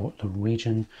for the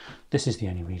region. This is the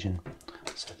only region,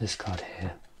 so this card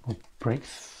here will break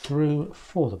through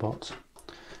for the bot,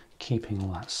 keeping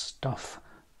all that stuff,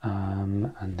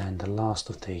 and then the last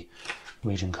of the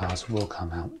region cards will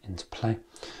come out into play.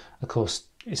 Of course,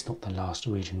 it's not the last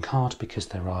region card because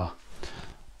there are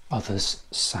others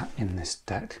sat in this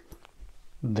deck.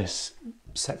 This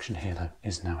section here though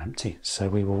is now empty, so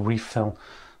we will refill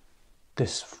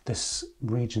this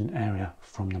region area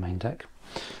from the main deck,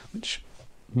 which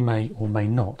may or may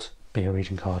not be a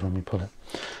region card when we pull it.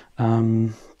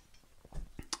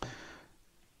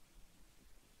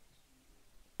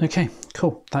 Okay,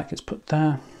 cool, that gets put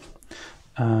there.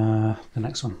 The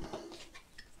next one.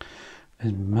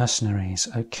 is mercenaries.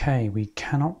 Okay, we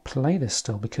cannot play this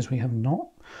still because we have not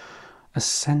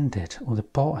ascended, or the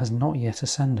bot has not yet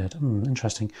ascended.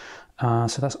 Interesting.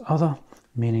 So that's other,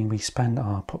 meaning we spend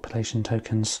our population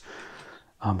tokens,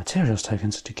 our materials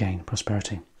tokens to gain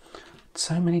prosperity.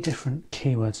 So many different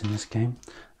keywords in this game,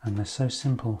 and they're so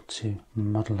simple to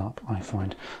muddle up, I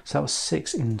find. So that was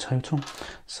 6 in total.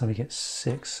 So we get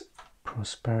 6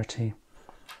 prosperity,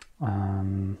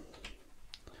 5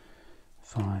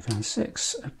 and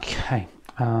 6. Okay.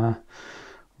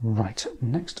 Right.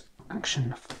 Next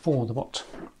action for the bot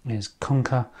is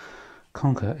Conquer.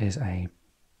 Conquer is a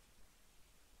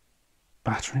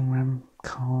battering ram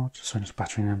card, sorry, not a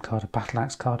battering ram card, a battle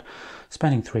axe card,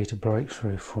 spending 3 to break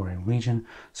through for a region.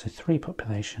 So 3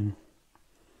 population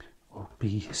will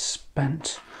be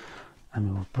spent, and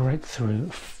we will break through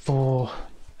 4,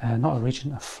 not a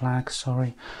region, a flag,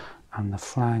 sorry, and the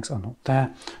flags are not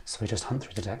there, so we just hunt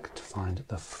through the deck to find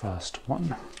the first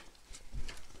one.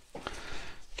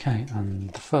 Okay,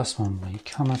 and the first one we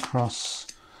come across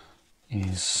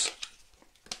is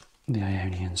the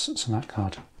Ionians, so that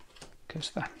card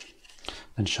goes there.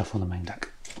 Then shuffle the main deck.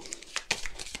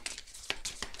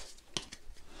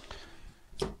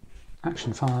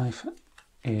 Action 5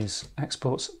 is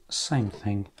exports, same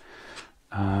thing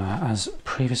as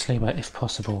previously, where if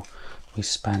possible we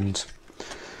spend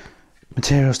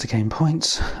materials to gain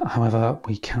points. However,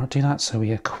 we cannot do that, so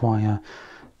we acquire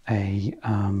a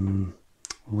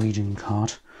region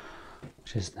card,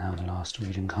 which is now the last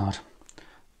region card.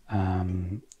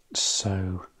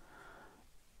 So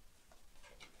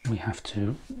we have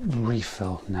to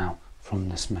refill now from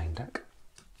this main deck,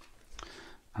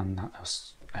 and that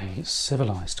was a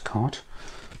civilized card,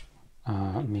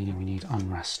 meaning we need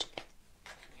unrest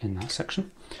in that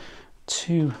section.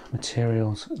 2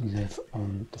 materials live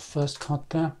on the first card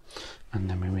there, and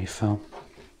then we refill.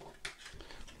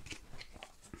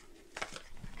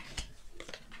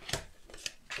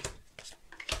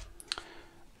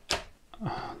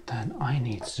 Then I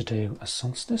need to do a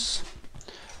solstice.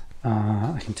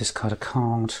 I can discard a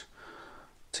card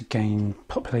to gain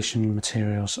population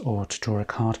materials or to draw a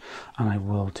card, and I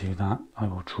will do that. I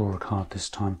will draw a card this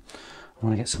time. I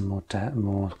want to get some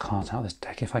more cards out of this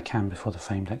deck if I can before the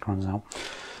Fame deck runs out.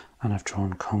 And I've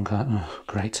drawn Conquer. Oh,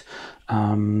 great.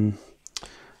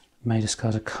 May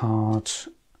discard a card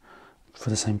for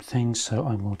the same thing, so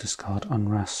I will discard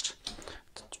Unrest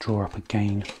to draw up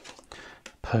again.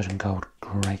 Persian Gold,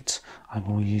 great. I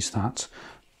will use that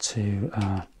to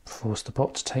force the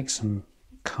bot to take some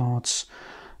cards.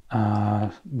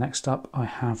 Next up I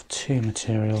have 2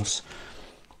 materials,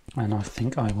 and I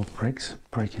think I will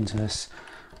break into this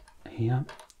here,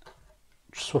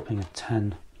 swapping a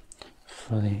 10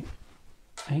 for the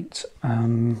 8.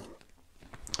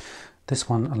 This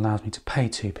one allows me to pay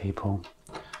 2 people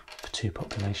for 2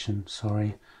 population,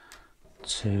 sorry,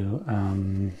 to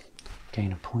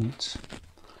gain a point.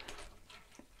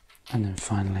 And then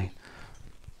finally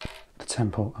the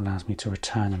temple allows me to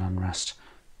return an unrest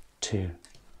to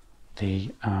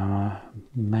the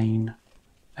main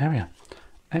area.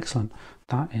 Excellent.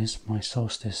 That is my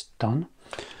solstice done.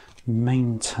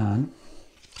 Main turn,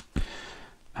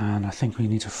 and I think we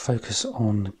need to focus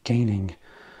on gaining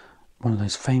one of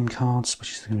those fame cards,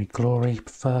 which is going to be glory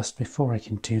first. Before I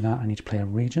can do that, I need to play a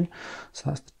region, so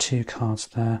that's the 2 cards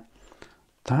there.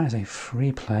 That is a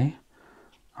free play.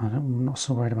 I'm not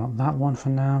so worried about that one for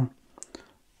now.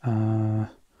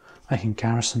 I can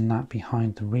garrison that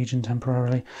behind the region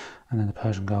temporarily, and then the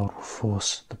Persian Gold will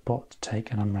force the bot to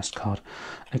take an unrest card.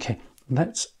 Okay,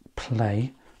 let's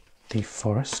play the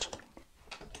forest,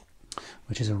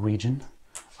 which is a region.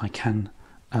 I can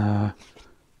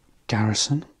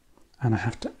garrison, and I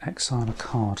have to exile a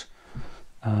card.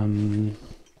 Oh,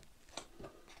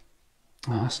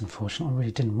 that's unfortunate. I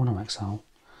really didn't want to exile.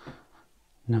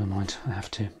 Never mind, I have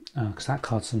to, because that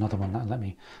card's another one that let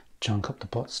me junk up the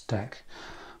bot's deck,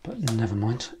 but never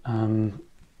mind.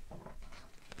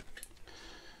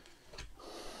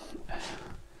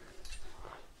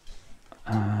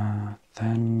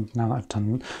 Then now that I've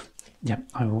done, yep,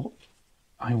 I will,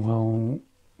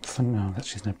 for no,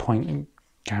 that's just no point in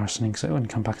garrisoning, because it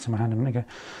wouldn't come back into my hand a minute ago.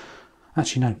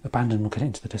 Actually no, abandon will get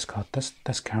into the discard.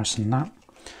 Let's garrison that.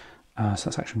 So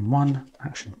that's action 1.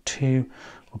 Action 2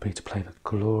 will be to play the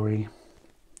glory,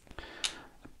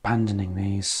 abandoning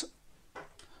these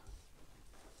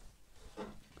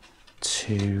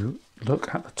to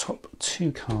look at the top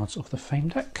 2 cards of the Fame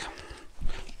deck.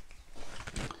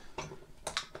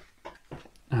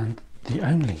 And the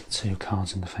only 2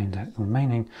 cards in the Fame deck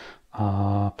remaining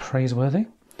are Praiseworthy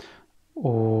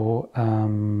or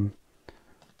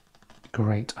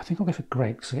Great. I think I'll go for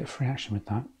Great because I get free action with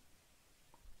that.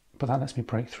 but that lets me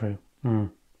break through.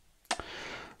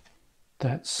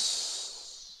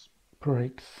 That's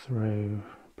breakthrough.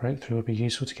 Breakthrough would be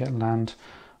useful to get land,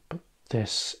 but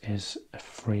this is a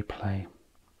free play.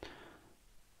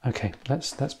 Okay,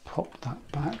 let's pop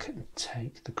that back and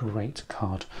take the great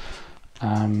card.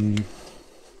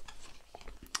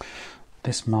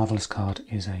 This marvelous card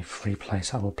is a free play,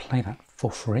 so I will play that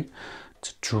for free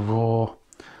to draw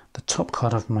the top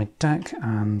card of my deck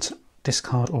and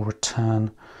discard or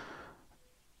return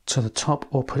to the top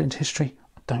or put it into history.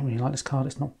 I don't really like this card.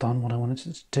 It's not done what I wanted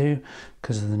it to do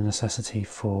because of the necessity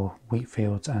for wheat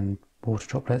fields and water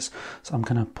droplets, so I'm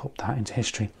going to pop that into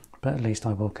history, but at least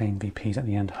I will gain VPs at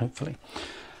the end, hopefully.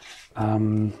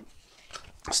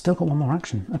 Still got one more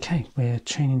action. Okay, we're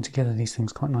chaining together these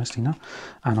things quite nicely now,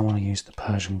 and I want to use the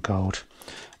Persian gold.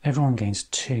 Everyone gains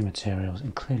 2 materials,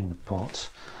 including the bot,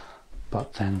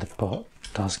 but then the bot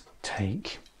does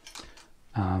take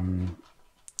an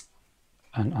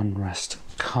unrest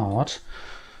card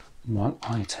while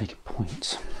I take a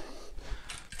point.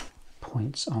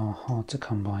 Points are hard to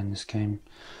come by in this game.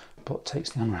 Bot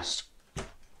takes the unrest.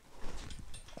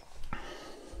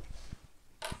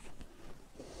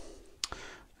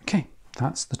 Okay,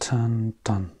 that's the turn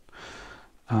done.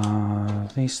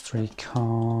 These 3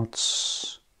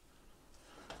 cards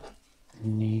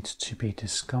need to be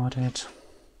discarded.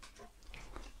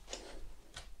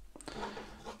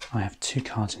 I have 2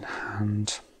 cards in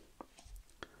hand,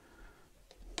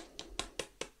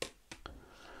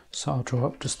 so I'll draw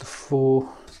up just the 4,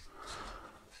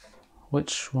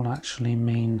 which will actually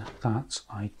mean that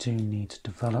I do need to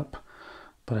develop,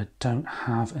 but I don't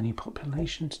have any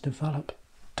population to develop.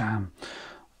 Damn.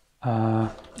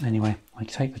 Anyway, I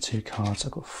take the 2 cards.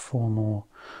 I've got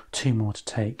 2 more to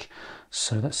take,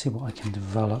 so let's see what I can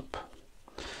develop.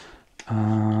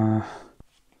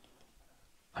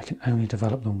 I can only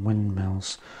develop the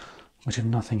windmills, which if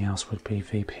nothing else would be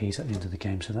VPs at the end of the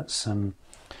game, so let's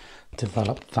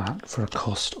develop that for a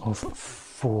cost of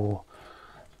 4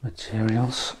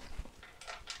 materials.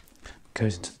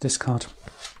 Goes into the discard.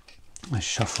 I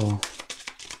shuffle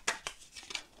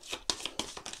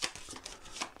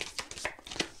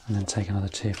and then take another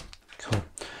 2. Cool.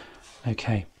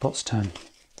 Okay, bot's turn.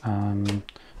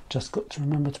 Just got to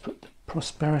remember to put the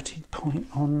prosperity point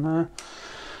on there.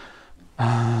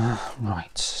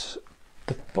 Right,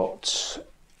 the bot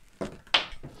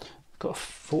got a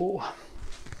 4.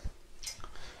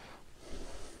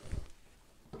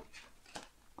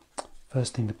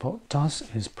 First thing the bot does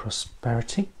is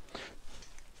prosperity,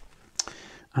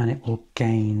 and it will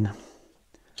gain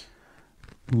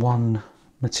 1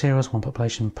 materials, 1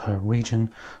 population per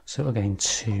region, so it will gain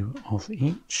 2 of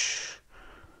each.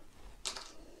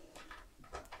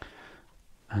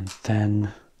 And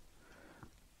then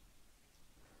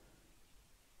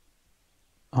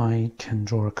I can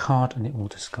draw a card and it will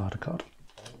discard a card.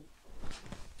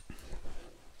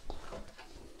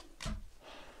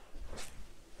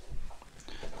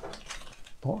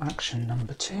 Bot action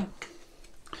number 2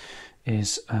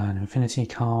 is an infinity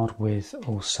card with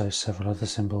also several other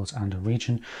symbols and a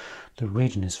region. The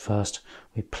region is first.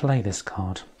 We play this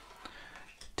card,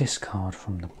 discard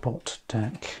from the bot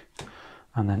deck,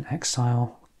 and then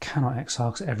exile. Cannot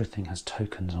exile because everything has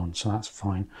tokens on, so that's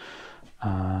fine.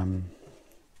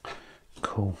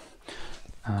 Cool.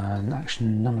 And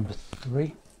action number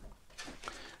 3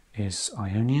 is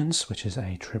Ionians, which is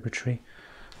a tributary.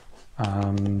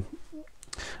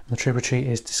 The tributary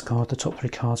is discard the top 3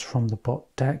 cards from the bot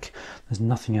deck. There's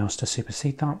nothing else to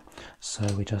supersede that, so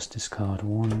we just discard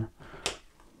 1,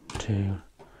 2,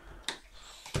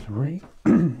 3.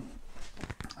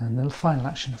 And the final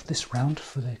action of this round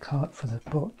for the card for the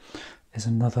bot is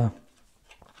another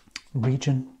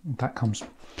region that comes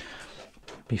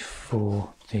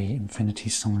before the infinity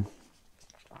sign.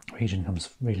 Region comes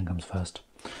first.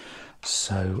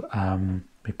 So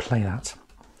we play that.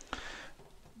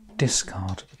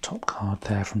 Discard the top card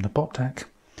there from the bot deck,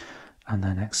 and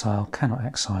then exile. Cannot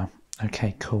exile.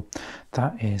 Okay, cool.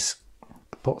 That is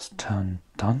the bot's turn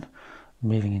done.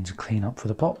 Moving into clean up for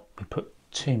the bot. We put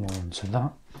 2 more into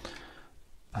that.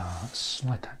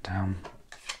 Slide that down.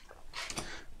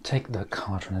 Take the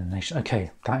card from the nation.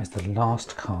 Okay, that is the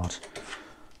last card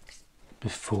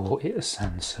before it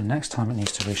ascends. So next time it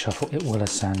needs to reshuffle, it will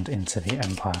ascend into the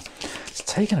Empire. It's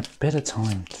taken a bit of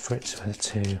time for it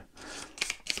to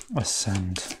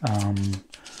ascend,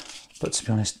 but to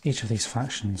be honest, each of these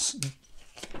factions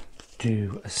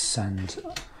do ascend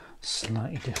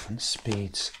slightly different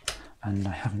speeds, and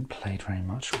I haven't played very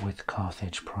much with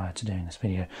Carthage prior to doing this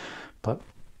video, but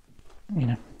you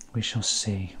know, we shall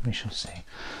see.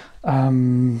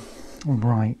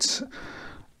 Right,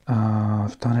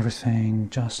 I've done everything,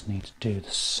 just need to do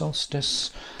the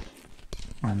solstice.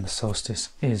 And the solstice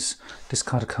is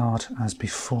discard a card as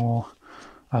before.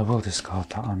 I will discard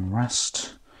that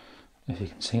unrest, if you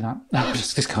can see that. I've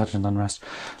just discarded an unrest.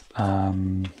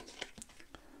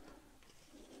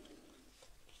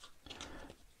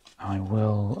 I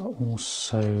will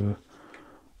also,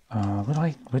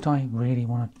 would I really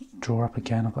want to draw up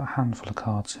again? I've got a handful of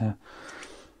cards here.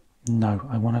 No,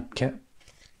 I want to get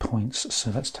points, so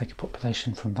let's take a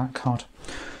population from that card.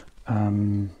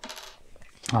 I'll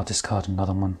discard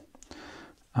another one.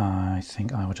 I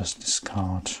think I will just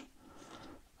discard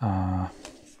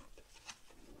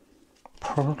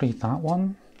probably that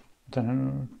one. I don't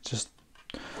know, just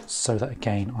so that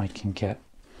again I can get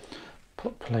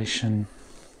population.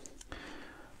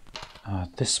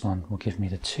 This one will give me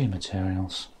the 2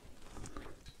 materials.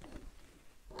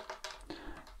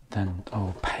 Then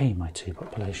I'll pay my 2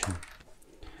 population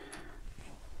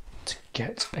to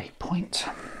get a point,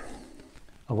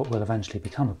 or what will eventually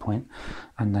become a point,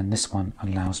 and then this one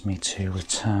allows me to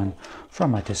return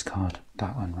from my discard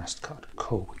that unrest card.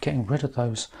 Cool, we're getting rid of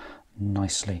those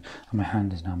nicely, and my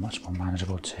hand is now much more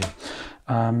manageable too.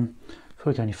 Before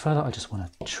we go any further, I just want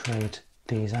to trade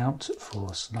these out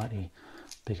for slightly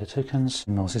bigger tokens.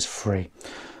 Mills is free.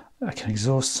 I can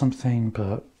exhaust something,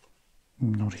 but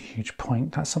not a huge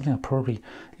point. That's something I'll probably,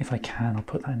 if I can, I'll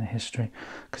put that in the history,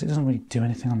 because it doesn't really do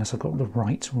anything unless I've got the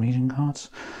right region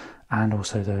cards and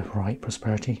also the right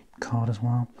prosperity card as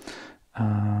well.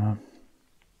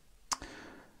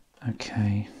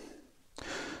 Okay,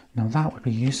 now that would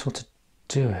be useful to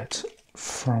do it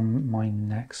from my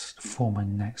next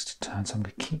turn, so I'm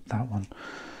going to keep that one,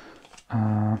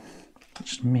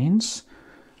 which means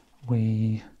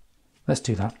let's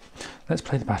do that. Let's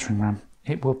play the battering ram.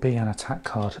 It will be an attack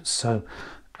card, so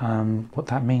what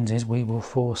that means is we will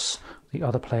force the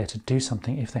other player to do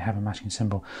something if they have a matching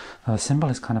symbol. The symbol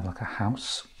is kind of like a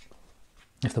house.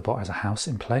 If the bot has a house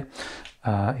in play,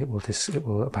 it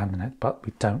will abandon it, but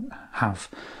we don't have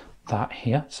that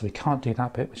here, so we can't do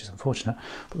that bit, which is unfortunate,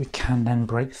 but we can then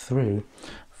break through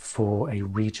for a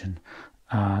region,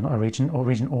 not a region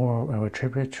or a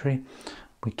tributary.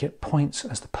 We get points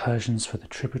as the Persians for the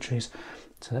tributaries,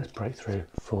 so let's break through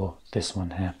for this one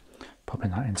here,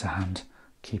 popping that into hand,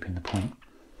 keeping the point.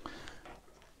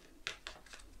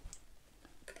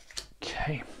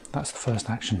 Okay, that's the first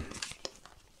action.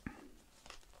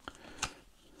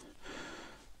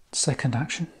 Second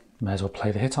action, may as well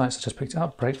play the Hittites. I just picked it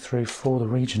up, break through for the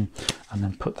region, and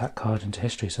then put that card into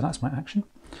history. So that's my action.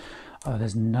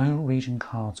 There's no region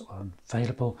cards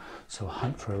available, so I'll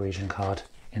hunt for a region card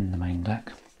in the main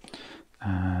deck.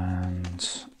 And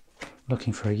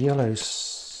looking for a yellow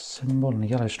symbol and a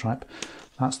yellow stripe.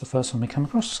 That's the first one we come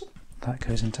across. That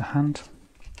goes into hand.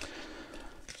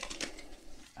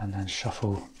 And then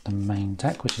shuffle the main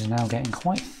deck, which is now getting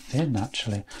quite thin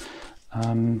actually.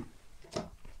 And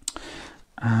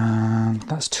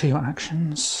that's 2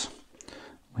 actions.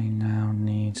 We now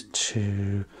need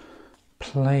to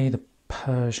play the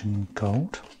Persian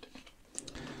gold,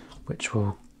 which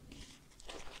will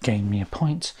gain me a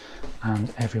point,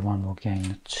 and everyone will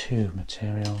gain 2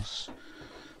 materials.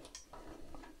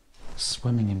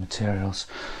 Swimming in materials.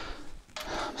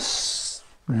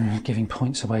 Giving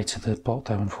points away to the bot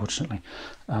though, unfortunately.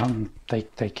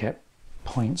 They get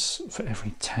points for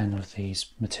every 10 of these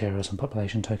materials and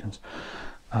population tokens.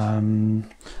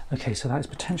 Okay, so that is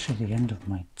potentially the end of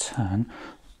my turn,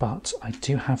 but I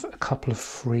do have a couple of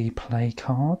free play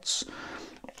cards,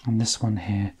 and this one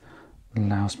here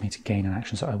allows me to gain an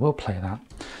action, so I will play that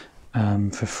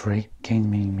for free,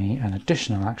 gaining me an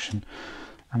additional action,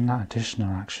 and that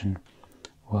additional action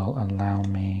will allow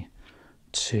me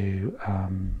to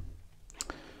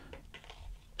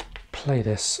play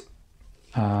this.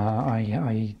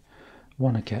 I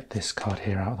want to get this card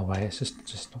here out of the way. It's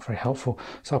just not very helpful.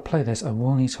 So I'll play this. I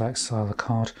will need to exile the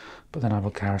card, but then I will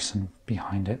garrison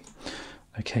behind it.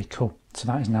 Okay, cool. So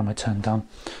that is now my turn done.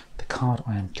 The card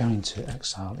I am going to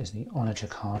exile is the Onager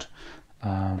card,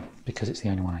 because it's the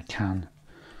only one I can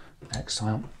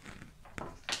exile.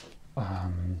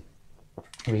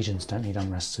 Regions don't need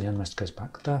unrest, so the unrest goes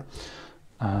back there.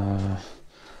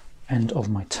 End of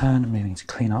my turn, meaning to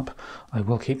clean up. I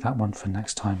will keep that one for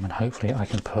next time, and hopefully I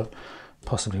can put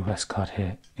possibly West card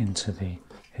here into the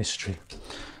history.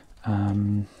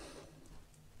 And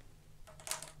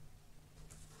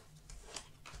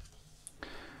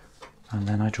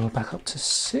then I draw back up to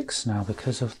 6 now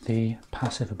because of the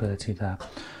passive ability there.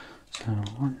 So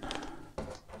 1.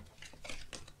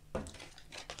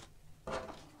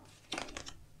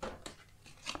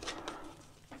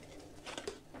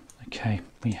 Okay,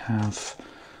 we have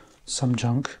some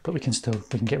junk, but we can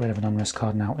get rid of an unrest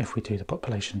card now if we do the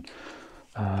population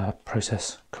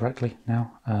process correctly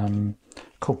now.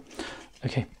 Cool.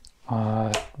 Okay.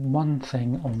 One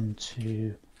thing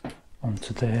onto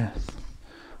there,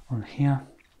 on here.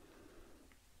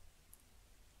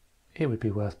 It would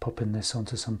be worth popping this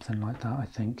onto something like that, I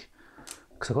think,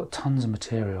 because I've got tons of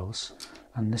materials,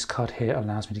 and this card here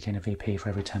allows me to gain a VP for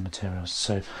every 10 materials,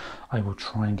 so I will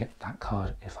try and get that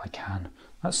card if I can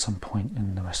at some point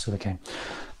in the rest of the game.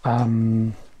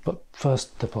 But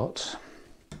first, the bot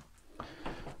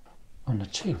on the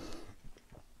 2.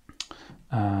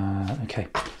 Okay,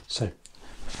 so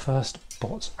first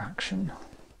bot action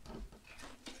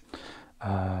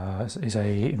is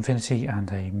a infinity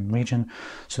and a region.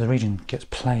 So the region gets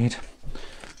played,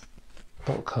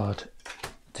 bot card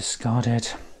discarded,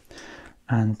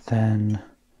 and then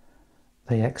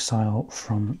they exile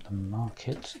from the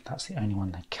market. That's the only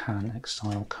one they can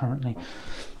exile currently.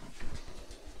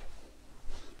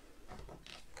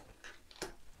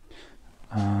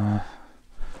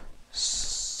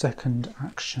 Second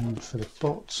action for the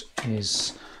bot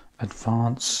is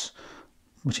advance,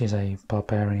 which is a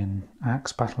barbarian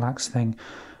axe, battle axe thing.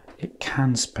 It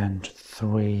can spend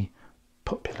 3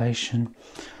 population,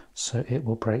 so it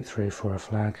will break through for a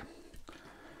flag.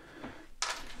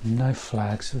 No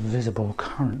flags visible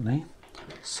currently,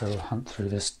 so we'll hunt through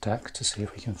this deck to see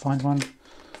if we can find one.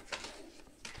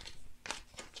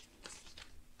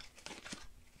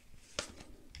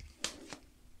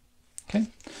 Okay.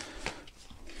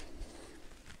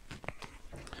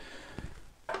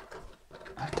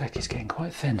 That deck is getting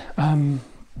quite thin,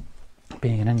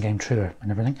 being an endgame trigger and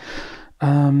everything.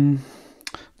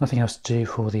 Nothing else to do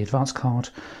for the advance card,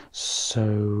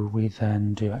 so we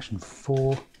then do action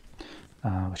 4,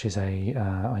 which is a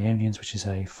Ionians, which is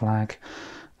a flag,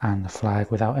 and the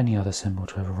flag without any other symbol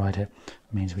to override it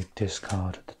means we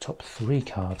discard the top 3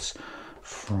 cards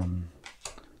from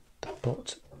the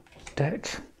bot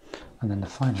deck. And then the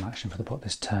final action for the bot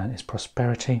this turn is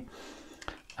prosperity,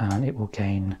 and it will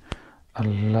gain a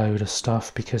load of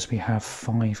stuff because we have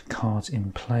 5 cards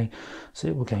in play, so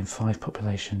it will gain 5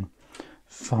 population,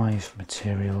 5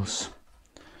 materials,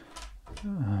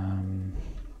 1,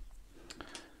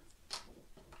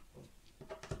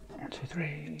 2,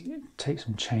 3, take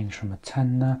some change from a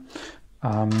 10 there,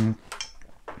 and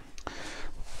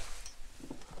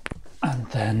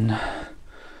then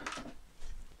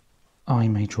I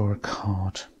may draw a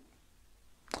card.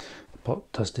 The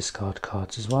bot does discard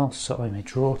cards as well, so I may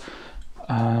draw.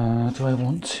 Do I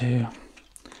want to?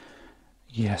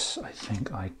 Yes, I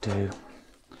think I do.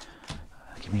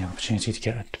 Give me an opportunity to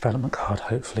get a development card,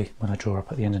 hopefully, when I draw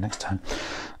up at the end of next turn.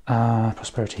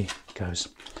 Prosperity goes.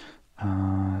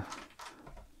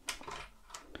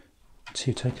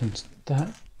 2 tokens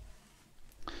there.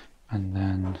 And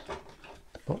then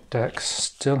the bot deck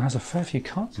still has a fair few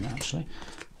cards in it, actually.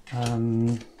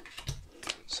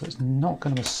 So it's not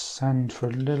going to ascend for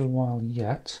a little while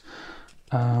yet.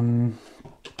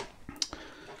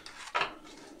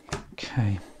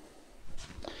 Okay.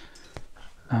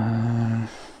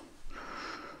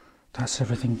 That's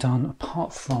everything done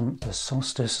apart from the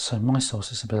solstice. So my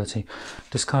solstice ability,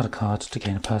 discard a card to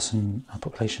gain a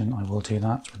population. I will do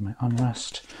that with my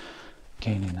unrest,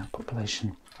 gaining that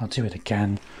population. I'll do it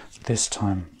again, this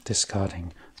time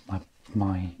discarding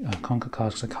my conquer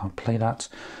card because I can't play that.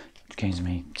 It gains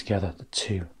me together the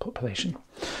 2 population.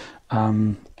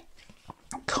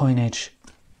 Coinage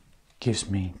gives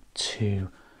me 2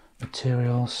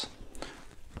 materials.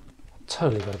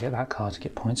 Totally got to get that card to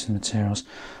get points in materials.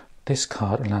 This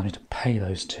card allows me to pay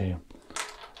those 2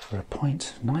 for a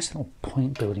point. Nice little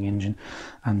point building engine.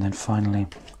 And then finally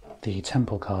the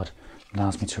temple card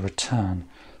allows me to return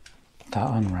that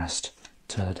unrest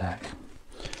to the deck.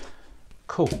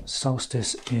 Cool,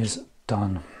 solstice is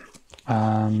done.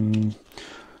 My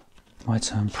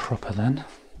turn proper then.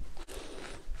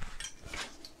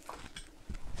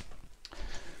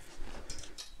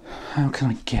 How can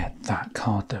I get that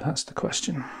card though? That's the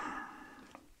question.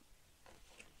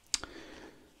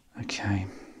 Okay,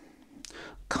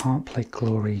 can't play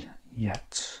glory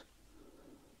yet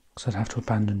because I'd have to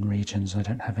abandon regions. I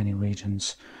don't have any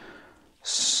regions,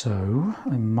 so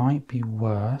I might be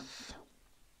worth.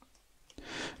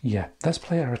 Yeah, let's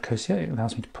play Aracosia. It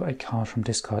allows me to put a card from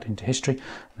discard into history,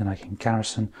 and then I can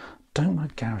garrison. Don't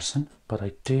want garrison, but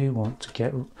I do want to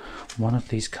get one of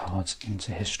these cards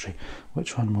into history.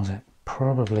 Which one was it?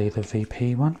 Probably the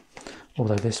VP one,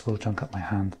 although this will junk up my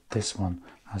hand. This one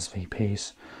has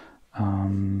VPs,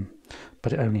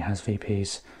 but it only has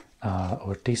VPs,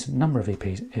 or a decent number of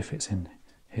VPs if it's in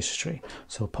history.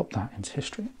 So we'll pop that into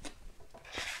history.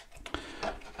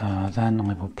 Then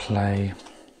I will play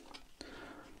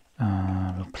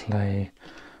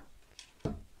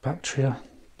Bactria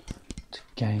to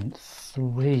gain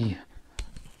 3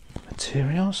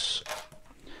 materials,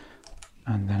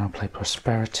 and then I'll play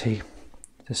Prosperity,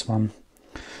 this one,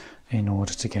 in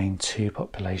order to gain 2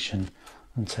 population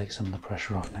and take some of the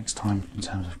pressure off next time in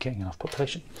terms of getting enough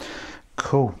population.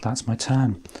 Cool, that's my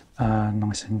turn.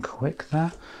 Nice and quick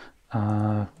there.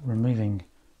 Removing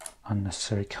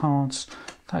unnecessary cards.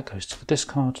 That goes to the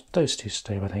discard. Those 2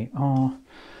 stay where they are.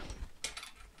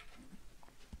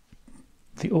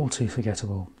 The all too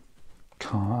forgettable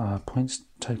points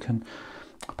token.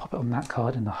 I'll pop it on that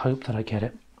card in the hope that I get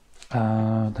it.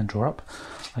 Then draw up.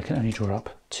 I can only draw up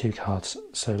 2 cards,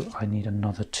 so I need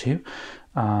another 2,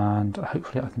 and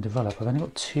hopefully I can develop. I've only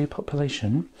got 2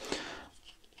 population,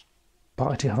 but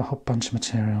I do have a whole bunch of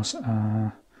materials.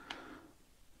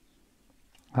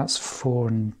 That's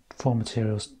 4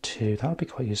 materials, 2. That would be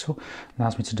quite useful.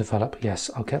 Allows me to develop. Yes,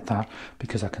 I'll get that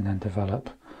because I can then develop.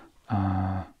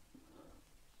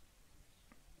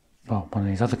 Well, one of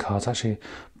these other cards actually.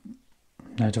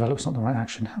 No, develop's not the right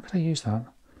action. How could I use that?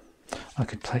 I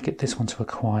could get this one to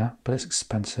acquire, but it's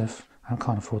expensive. I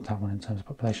can't afford that one in terms of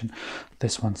population.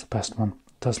 This one's the best one.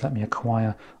 It does let me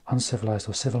acquire uncivilized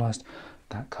or civilized.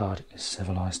 That card is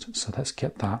civilized, so let's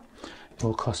get that. It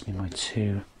will cost me my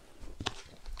 2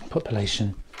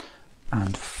 population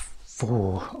and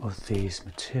 4 of these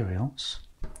materials.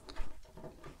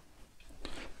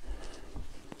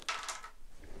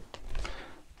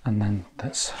 And then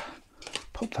let's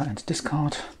pop that into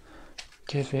discard,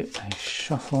 give it a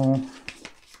shuffle,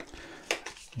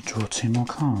 draw 2 more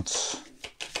cards.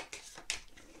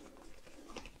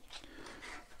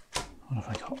 What have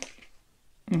I got?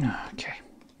 Okay,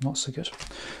 not so good.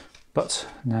 But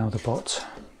now the bot.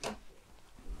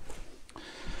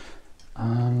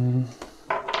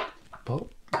 Bot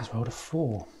has rolled a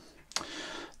 4.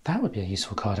 That would be a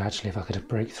useful card actually if I could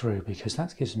break through, because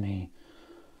that gives me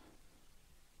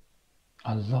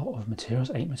a lot of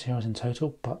materials, 8 materials in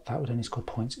total, but that would only score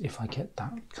points if I get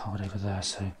that card over there.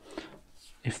 So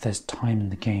if there's time in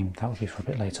the game, that would be for a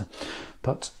bit later.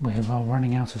 But we are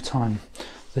running out of time.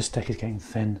 This deck is getting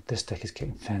thin, this deck is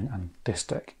getting thin, and this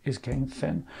deck is getting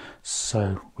thin.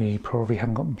 So we probably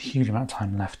haven't got a huge amount of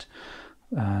time left.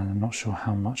 I'm not sure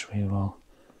how much we will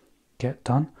get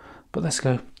done, but let's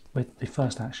go with the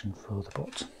first action for the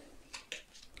bot.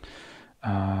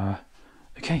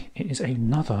 Okay, it is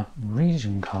another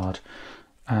region card.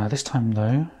 This time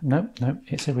though, no,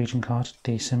 it's a region card.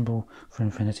 The symbol for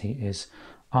infinity is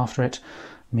after it,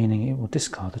 meaning it will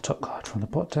discard the top card from the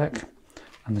bot deck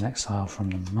and then exile from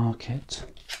the market.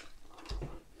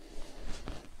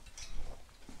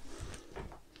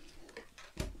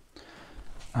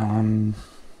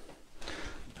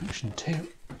 Action 2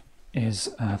 is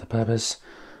the Berbers,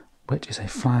 which is a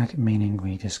flag, meaning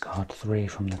we discard 3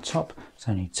 from the top. It's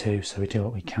only 2, so we do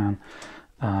what we can,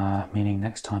 meaning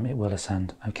next time it will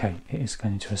ascend. Okay, it is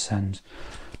going to ascend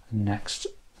next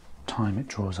time it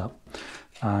draws up.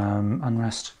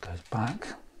 Unrest goes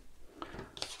back,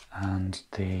 and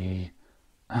the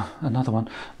another one,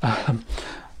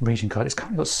 region card. It's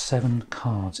currently got 7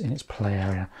 cards in its play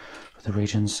area for the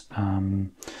regions.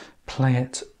 Play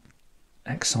it,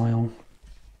 exile.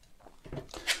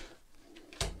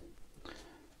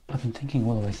 I've been thinking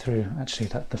all the way through actually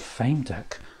that the Fame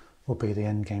deck will be the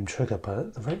end game trigger, but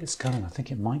at the rate it's going, I think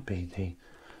it might be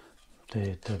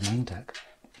the main deck,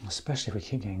 especially if we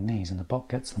keep getting these and the bot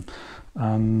gets them.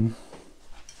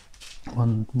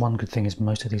 One good thing is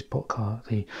most of these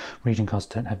the region cards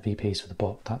don't have VPs for the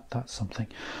bot. That's something.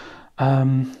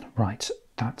 Right,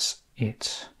 that's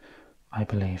it, I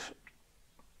believe.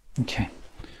 Okay.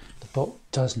 The bot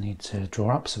does need to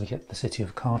draw up, so we get the City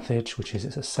of Carthage, which is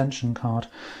its Ascension card,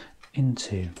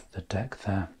 into the deck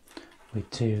there. We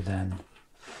do then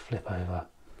flip over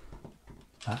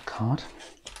that card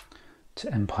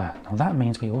to Empire. Now that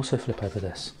means we also flip over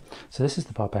this. So this is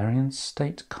the Barbarian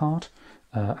State card.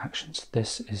 Actions.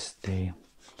 This is the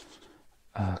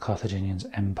Carthaginians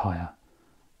Empire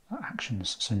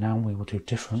actions. So now we will do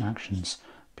different actions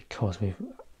because we've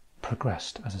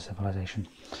progressed as a civilization.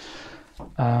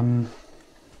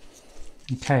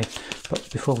 Okay, but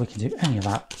before we can do any of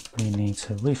that, we need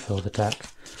to refill the deck,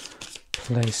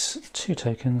 place 2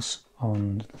 tokens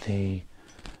on the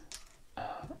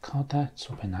card there,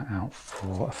 swapping that out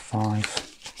for a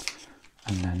 5,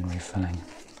 and then refilling.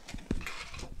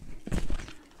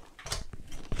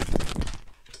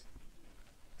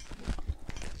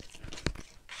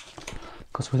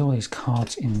 Because with all these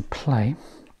cards in play,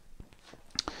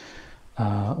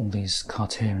 all these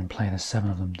cards here in play, there's 7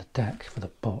 of them. The deck for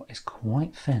the bot is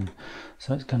quite thin,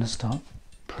 so it's going to start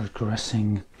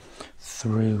progressing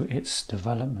through its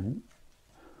development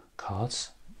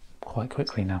cards quite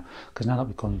quickly now, because now that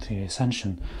we've gone through the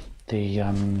Ascension, the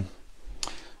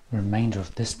remainder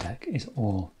of this deck is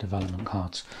all development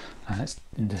cards, and it's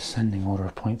in descending order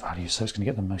of point value, so it's going to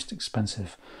get the most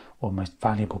expensive or most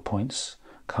valuable points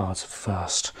cards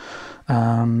first.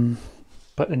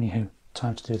 But anywho,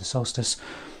 time to do the solstice.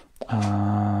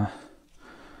 I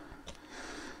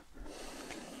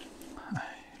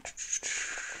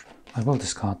will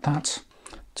discard that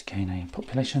to gain a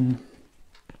population.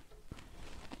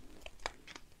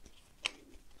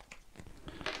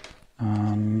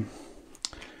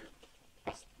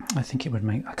 I think it would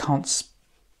make, I can't,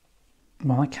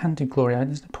 well, I can do glory.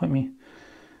 There's no point me.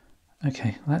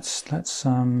 Okay, let's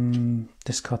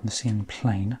discard the sea and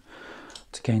plain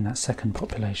to gain that second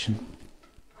population.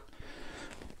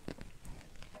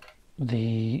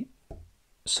 The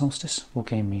solstice will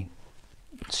gain me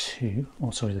 2,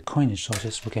 or sorry, the coinage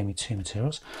solstice will gain me 2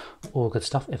 materials. All good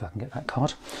stuff if I can get that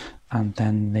card. And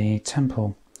then the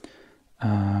temple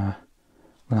will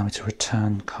allow me to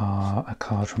return a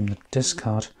card from the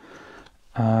discard.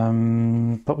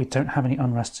 But we don't have any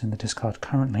unrests in the discard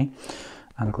currently.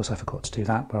 And of course I forgot to do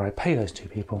that, where I pay those 2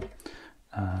 people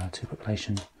 2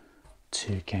 population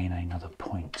to gain another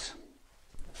point.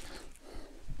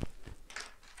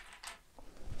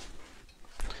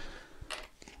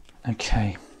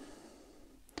 Okay,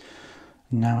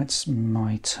 now it's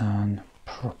my turn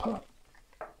proper.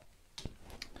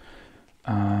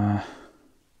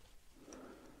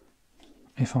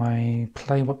 If I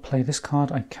play this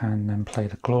card, I can then play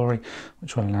the glory,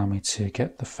 which will allow me to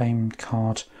get the fame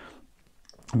card,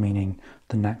 meaning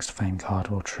the next fame card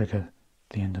will trigger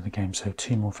the end of the game. So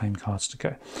 2 more fame cards to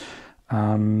go.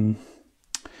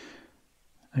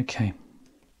 Okay.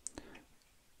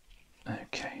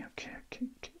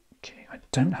 I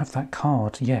don't have that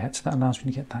card yet. That allows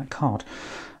me to get that card.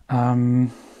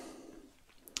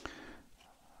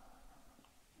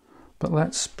 But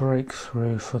let's break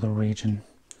through for the region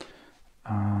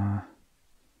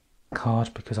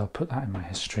card, because I'll put that in my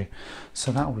history.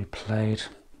 So that will be played,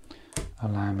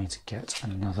 allow me to get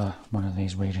another one of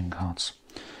these region cards.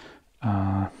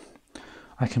 I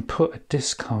can put a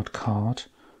discard card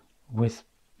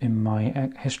in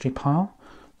my history pile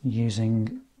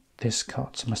using this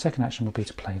card. So my second action will be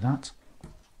to play that,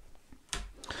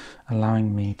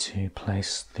 allowing me to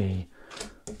place the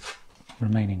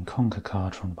remaining conquer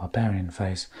card from the barbarian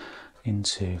phase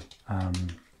into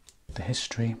the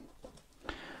history.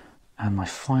 And my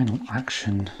final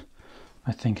action,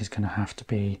 I think, is going to have to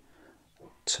be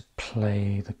to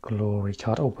play the glory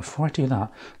card. Oh, before I do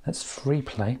that, let's free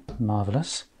play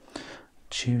Marvelous,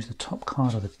 choose the top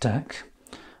card of the deck,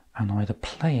 and either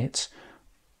play it,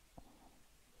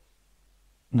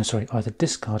 no sorry, either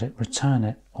discard it, return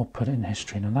it, or put it in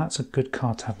history. Now that's a good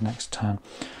card to have next turn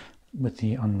with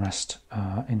the unrest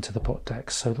into the bot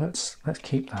deck. So let's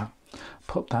keep that,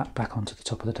 put that back onto the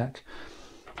top of the deck.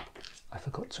 I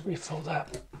forgot to refill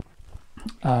that.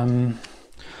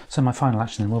 So my final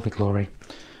action then will be glory.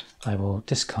 I will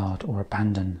discard or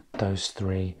abandon those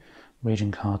 3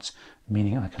 region cards,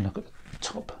 meaning I can look at the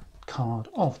top card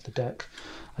of the deck.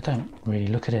 I don't really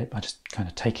look at it, I just kind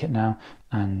of take it now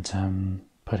and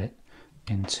put it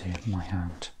into my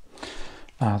hand.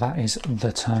 That is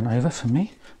the turn over for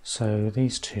me. So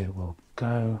these 2 will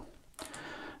go.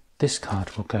 This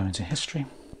card will go into history.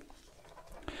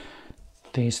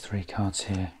 These 3 cards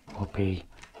here will be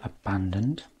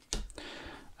abandoned.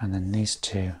 And then these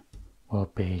 2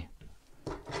 will be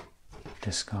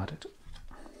discarded.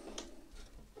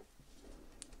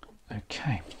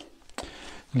 Okay.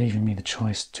 Leaving me the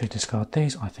choice to discard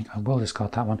these. I think I will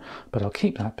discard that one, but I'll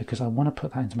keep that because I want to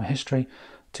put that into my history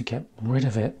to get rid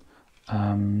of it.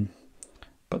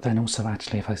 But then also,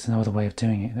 actually, if there's no other way of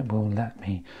doing it, it will let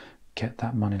me get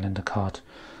that moneylender card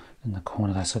in the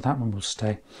corner there. So that one will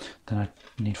stay. Then I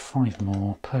need 5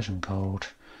 more. Persian gold,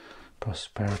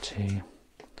 prosperity,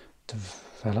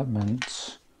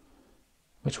 development,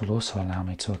 which will also allow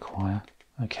me to acquire.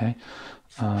 Okay.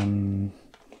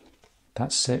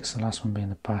 That's 6, the last one being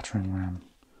the battering ram.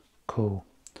 Cool.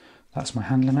 That's my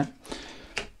hand limit.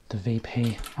 The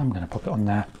VP, I'm going to pop it on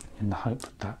there in the hope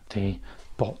that the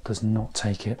bot does not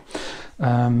take it.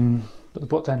 But the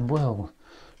bot then will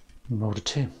roll a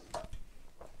 2.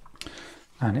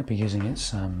 And it'll be using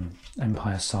its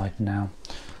Empire side now.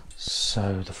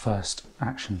 So the first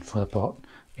action for the bot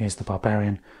is the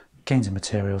barbarian, gains in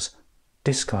materials,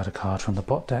 discard a card from the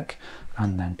bot deck,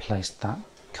 and then place that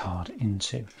card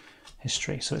into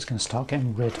history. So it's going to start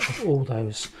getting rid of all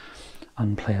those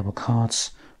unplayable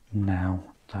cards now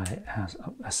that it has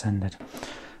ascended.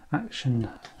 Action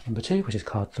number 2, which is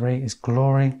card 3, is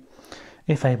Glory.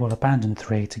 If able, abandon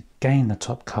 3 to gain the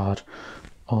top card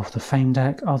of the Fame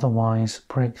deck, otherwise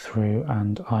break through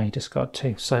and I discard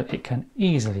 2. So it can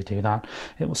easily do that.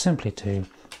 It will simply do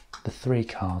the 3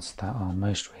 cards that are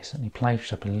most recently played,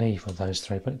 which I believe are those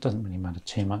 3, but it doesn't really matter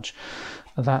too much.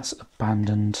 That's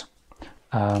abandoned.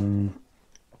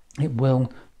 It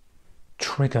will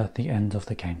trigger the end of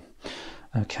the game.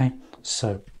 Okay,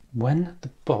 so when the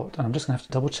bot, and I'm just going to have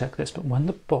to double check this, but when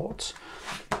the bot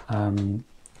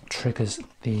triggers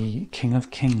the King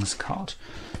of Kings card,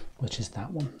 which is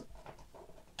that one.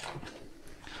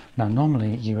 Now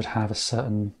normally you would have a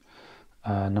certain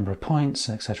number of points,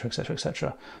 etc, etc,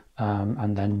 etc,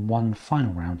 and then one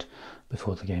final round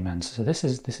before the game ends. So this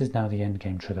is now the end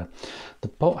game trigger. The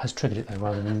bot has triggered it though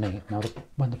rather than me. Now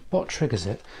when the bot triggers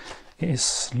it, it is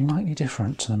slightly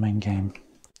different to the main game.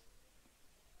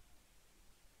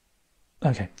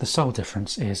 Okay, the sole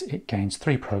difference is it gains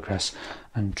 3 progress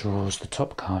and draws the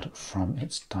top card from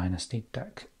its Dynasty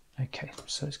deck. Okay,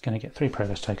 so it's going to get 3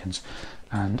 progress tokens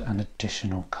and an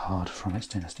additional card from its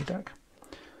Dynasty deck.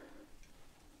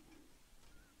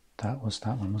 That was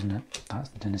that one, wasn't it? That's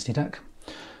the Dynasty deck.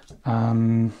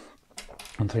 And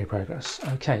 3 progress.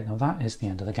 Okay, now that is the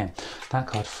end of the game. That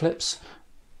card flips.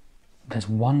 There's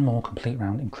one more complete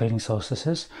round, including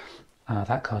solstices.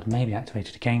 That card may be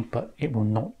activated again, but it will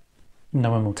not. No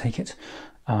one will take it.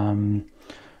 And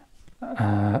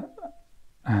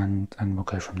we'll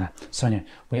go from there. So anyway,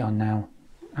 we are now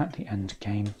at the end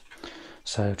game.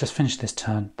 So just finish this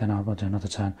turn, then I will do another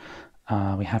turn.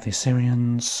 We have the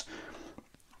Assyrians,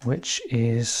 which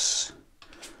is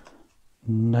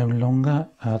no longer,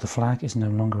 the flag is no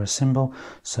longer a symbol.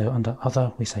 So under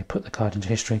other, we say put the card into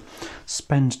history,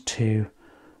 spend 2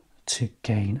 to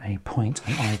gain a point,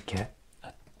 and I get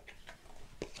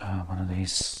one of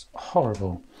these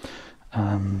horrible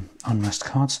unrest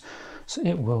cards. So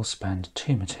it will spend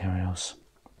 2 materials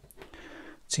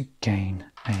to gain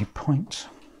a point.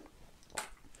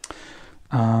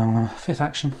 5th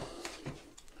action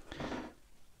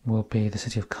will be the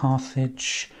city of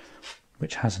Carthage,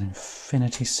 which has an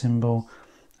infinity symbol,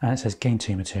 and it says gain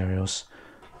 2 materials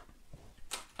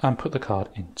and put the card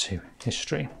into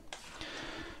history.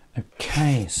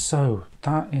 Okay, so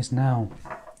that is now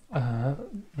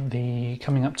the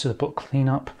coming up to the book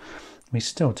cleanup. We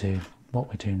still do what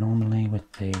we do normally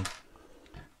with the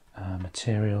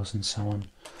materials and so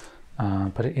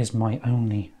on, but it is my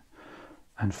only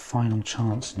and final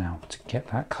chance now to get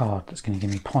that card that's going to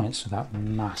give me points for that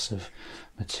massive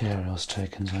materials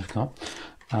tokens I've got,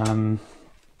 and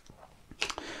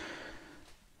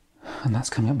that's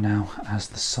coming up now as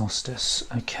the solstice.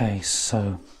 Okay,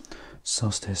 so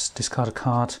solstice, discard a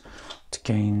card to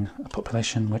gain a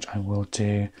population, which I will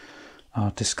do.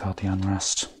 I'll discard the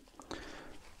unrest,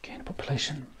 gain a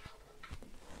population.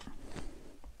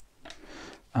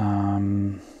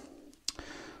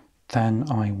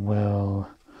 Then I will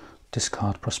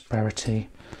discard prosperity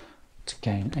to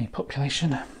gain a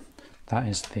population. That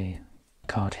is the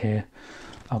card here.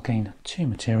 I'll gain 2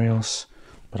 materials,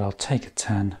 but I'll take a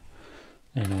 10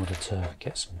 in order to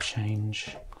get some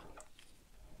change.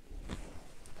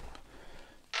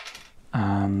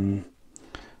 Then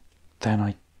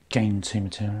I gain 2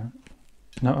 material.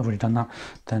 No, I've already done that.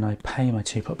 Then I pay my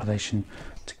 2 population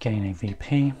to gain a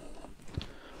VP.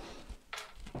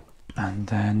 And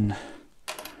then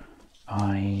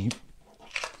I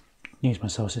use my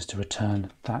solstice to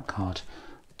return that card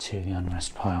to the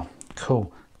unrest pile.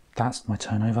 Cool, that's my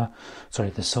turn over. Sorry,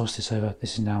 the solstice over.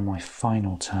 This is now my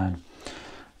final turn.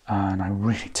 And I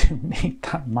really do need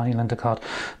that moneylender card.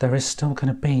 There is still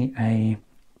going to be a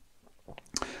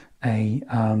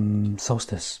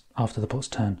solstice after the bot's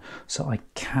turn, so I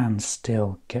can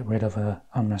still get rid of a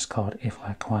unrest card if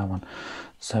I acquire one.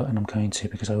 So, and I'm going to,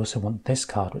 because I also want this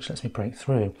card which lets me break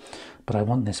through, but I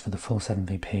want this for the full 7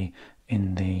 VP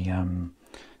in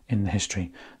the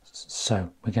history. So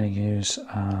we're going to use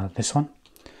this one,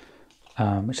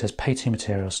 which says pay 2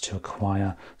 materials to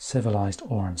acquire civilized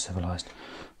or uncivilized.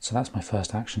 So that's my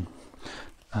first action,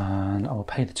 and I will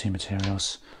pay the 2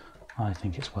 materials. I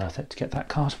think it's worth it to get that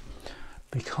card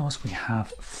because we have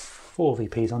 4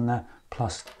 VPs on there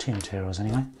plus 2 materials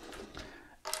anyway.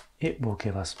 It will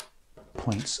give us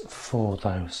points for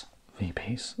those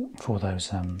VPs, for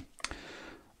those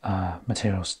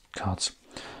materials cards.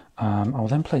 I will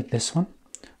then play this one,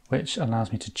 which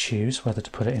allows me to choose whether to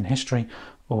put it in history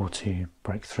or to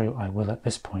break through. I will at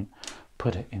this point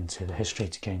put it into the history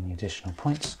to gain the additional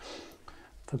points.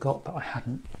 Forgot that I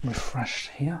hadn't refreshed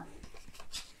here.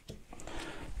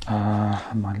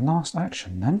 My last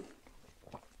action then.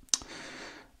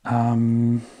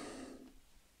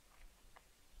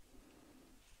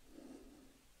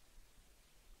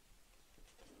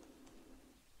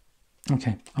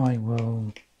 Okay, I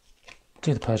will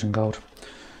do the Persian gold.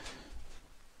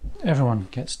 Everyone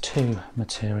gets 2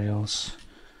 materials,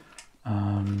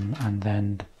 and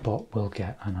then the bot will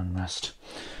get an unrest.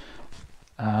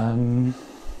 I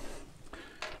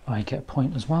get a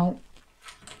point as well.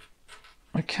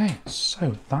 Okay,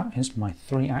 so that is my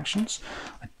 3 actions.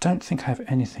 I don't think I have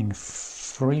anything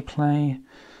free play.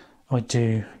 Oh, I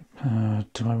do.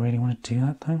 Do I really want to do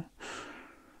that though?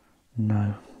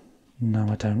 No. No,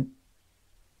 I don't.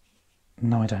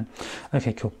 No, I don't.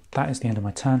 Okay, cool. That is the end of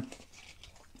my turn.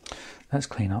 Let's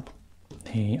clean up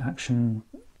the actions.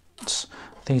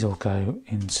 These all go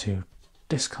into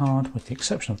discard, with the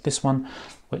exception of this one,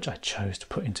 which I chose to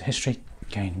put into history,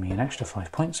 gained me an extra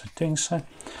 5 points for doing so.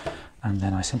 And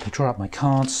then I simply draw up my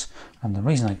cards, and the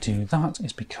reason I do that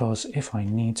is because if I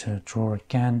need to draw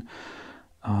again,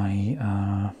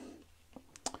 and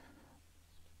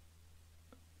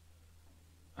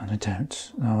I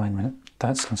don't. Oh, wait a minute.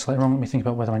 That's slightly wrong. Let me think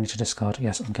about whether I need to discard.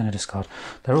 Yes, I'm going to discard.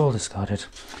 They're all discarded.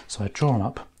 So I draw them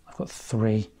up. I've got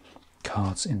 3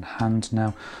 cards in hand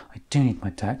now. I do need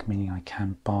my deck, meaning I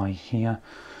can buy here.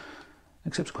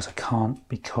 Except, of course, I can't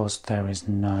because there is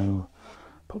no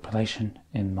population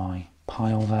in my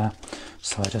pile there.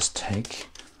 So I just take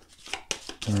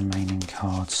the remaining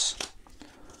cards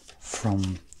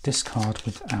from discard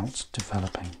without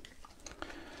developing.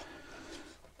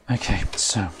 Okay,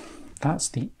 so that's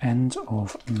the end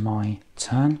of my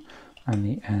turn and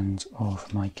the end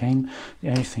of my game. The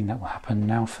only thing that will happen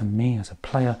now for me as a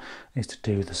player is to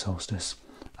do the solstice.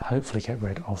 Hopefully get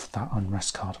rid of that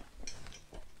unrest card.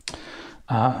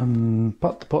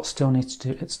 But the bot still needs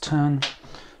to do its turn.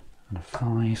 And a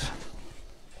 5.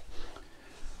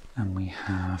 And we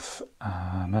have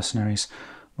mercenaries,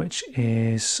 which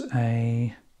is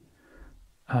a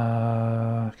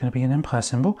going to be an empire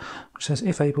symbol, which says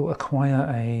if able, acquire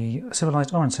a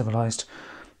civilized or uncivilized,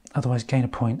 otherwise gain a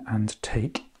point and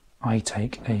I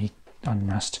take a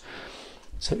unrest.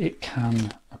 So it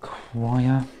can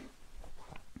acquire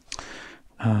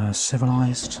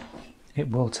civilized. It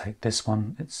will take this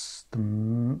one. It's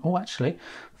the, oh, actually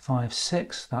 5,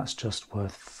 6, that's just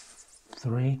worth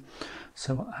 3.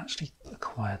 So we'll actually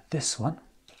acquire this one.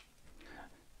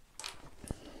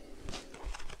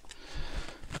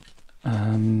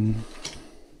 And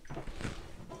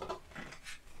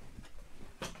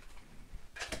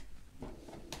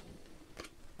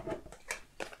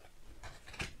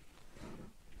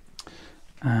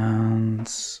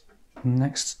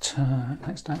next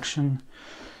action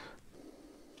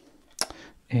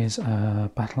is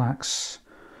a battle axe,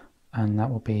 and that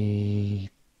will be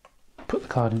put the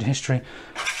card into history.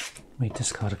 We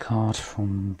discard a card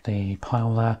from the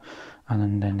pile there,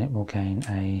 and then it will gain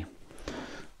a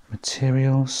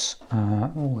materials,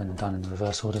 all and done in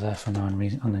reverse order there for no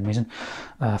unknown reason.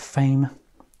 Fame,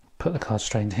 put the card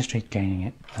straight into history, gaining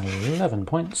it 11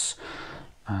 points.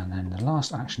 And then the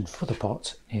last action for the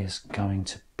bot is going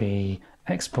to be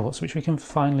exports, which we can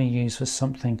finally use for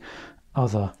something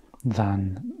other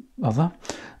than other.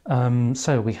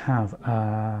 So we have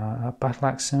a battle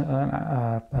axe,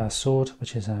 a sword,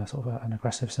 which is a sort of an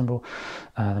aggressive symbol.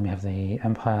 Then we have the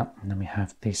empire, and then we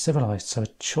have the civilized. So a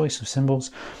choice of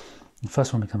symbols. The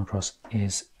first one we come across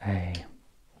is a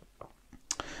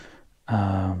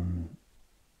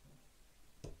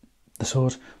the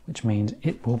sword, which means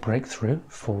it will break through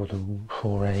for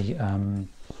a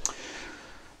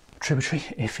tributary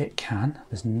if it can.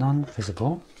 There's none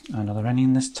visible. And are there any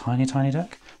in this tiny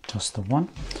deck? Just the one.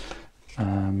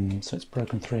 So it's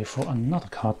broken through for another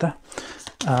card there.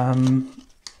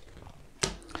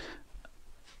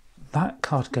 That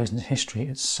card goes into history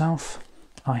itself.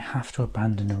 I have to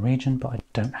abandon a region, but I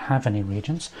don't have any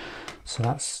regions, so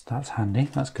that's handy.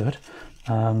 That's good.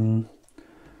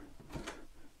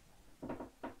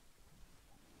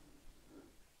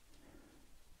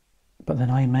 But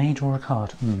then I may draw a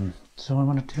card. Do I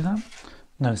want to do that?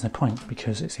 No, there's no point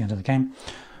because it's the end of the game.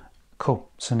 Cool.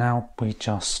 So now we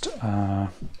just go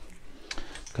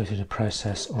through the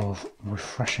process of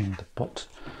refreshing the bot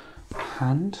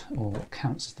hand, or what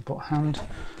counts as the bot hand,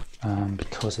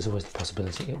 because there's always the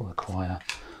possibility it will acquire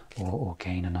or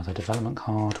gain another development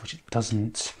card, which it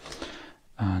doesn't,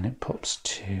 and it pops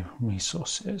 2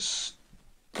 resources.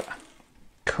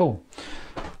 Cool.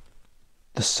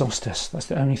 The solstice, that's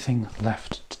the only thing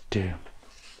left to do.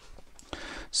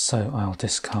 So I'll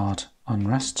discard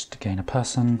unrest to gain a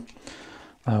person.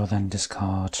 I will then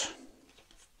discard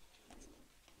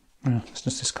let's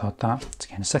just discard that. To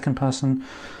gain a second person,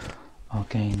 I'll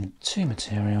gain 2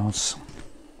 materials.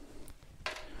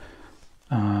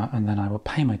 And then I will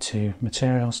pay my 2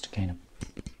 materials to gain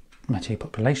my 2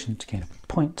 population to gain a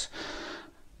point.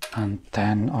 And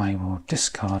then I will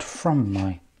discard from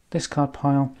my discard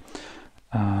pile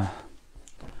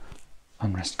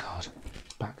unrest card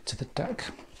back to the deck.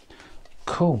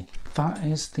 Cool. That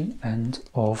is the end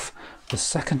of the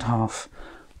second half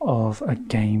of a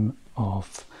game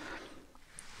of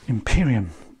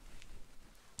Imperium.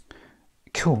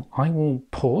 Cool. I will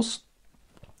pause,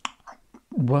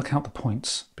 work out the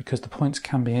points, because the points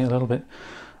can be a little bit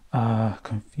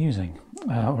confusing,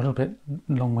 or a little bit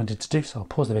long-winded to do, so I'll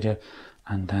pause the video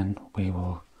and then we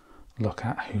will look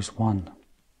at who's won.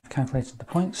 I've calculated the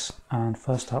points, and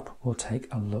first up we'll take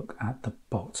a look at the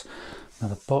bot. Now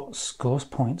the bot scores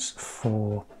points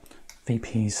for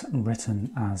VPs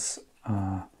written as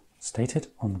stated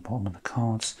on the bottom of the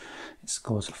cards. It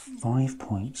scores 5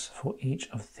 points for each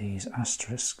of these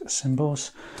asterisk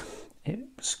symbols. It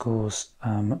scores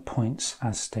points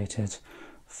as stated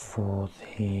for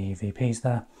the VPs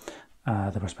there,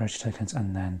 the prosperity tokens,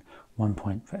 and then 1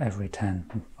 point for every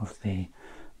 10 of the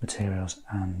materials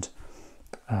and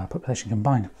population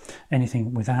combined.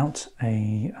 Anything without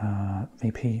a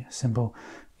VP symbol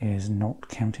is not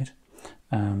counted.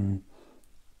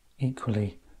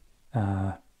 Equally,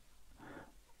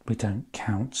 we don't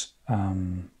count,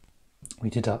 we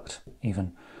deduct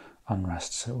even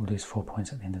unrest, so we'll lose 4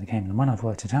 points at the end of the game. And when I've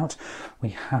worked it out, we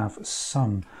have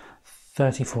some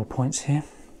 34 points here,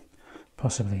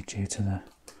 possibly due to the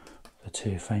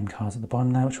 2 fame cards at the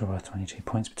bottom there, which were worth 22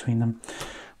 points between them.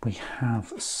 We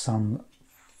have some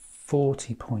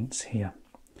 40 points here.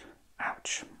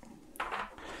 Ouch.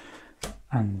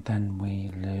 And then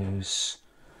we lose,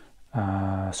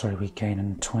 we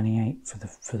gain 28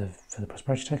 for the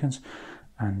prosperity tokens,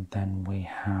 and then we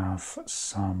have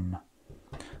some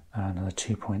another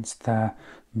 2 points there,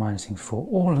 minusing 4,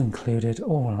 all included,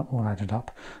 all added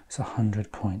up. It's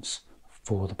 100 points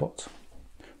for the bot.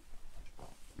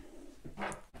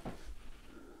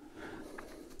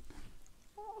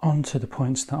 On to the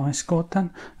points that I scored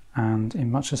then, and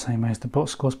in much the same way as the bot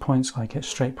scores points, I get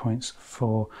straight points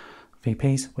for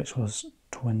VPs, which was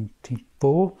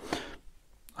 24.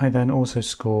 I then also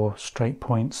score straight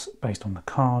points based on the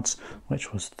cards,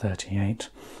 which was 38.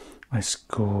 I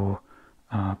score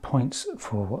points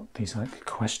for what these like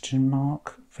question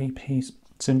mark VP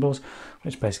symbols,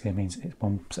 which basically means it's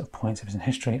 1 set of points if it's in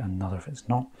history, another if it's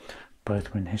not.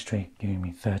 Both were in history, giving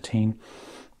me 13.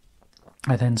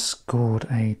 I then scored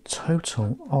a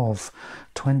total of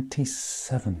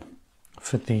 27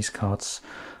 for these cards,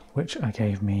 which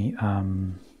gave me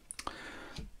some,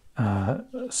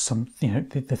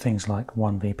 the things like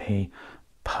 1 VP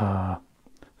per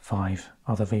 5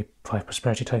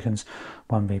 prosperity tokens,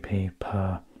 1 VP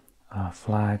per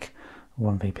flag,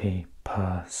 1 VP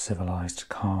per civilized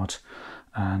card,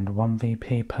 and 1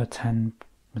 VP per 10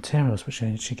 materials, which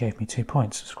she gave me 2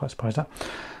 points. I was quite surprised at.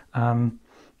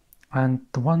 And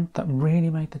the one that really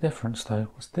made the difference though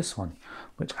was this one,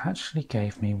 which actually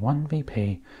gave me 1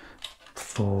 VP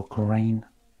for grain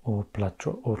or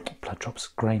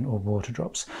grain or water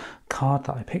drops. Card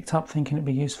that I picked up thinking it'd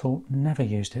be useful, never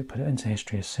used it, put it into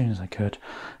history as soon as I could.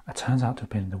 It turns out to have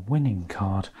been the winning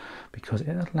card because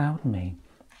it allowed me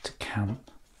to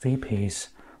count VPs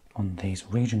on these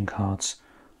region cards,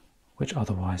 which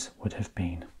otherwise would have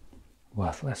been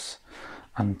worthless.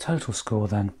 And total score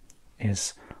then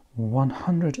is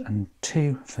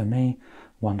 102 for me,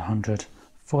 100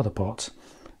 for the bot,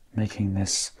 making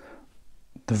this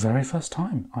the very first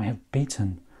time I have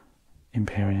beaten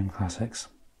Imperium Classics.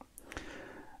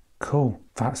 Cool,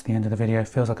 that's the end of the video.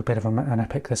 Feels like a bit of an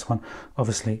epic, this one.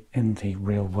 Obviously in the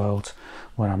real world,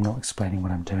 when I'm not explaining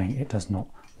what I'm doing, it does not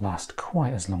last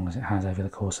quite as long as it has over the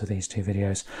course of these 2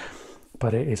 videos,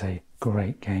 but it is a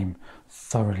great game,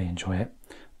 thoroughly enjoy it,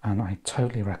 and I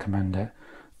totally recommend it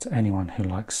to anyone who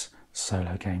likes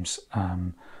solo games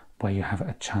where you have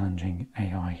a challenging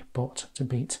AI bot to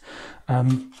beat.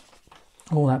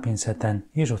 All that being said then,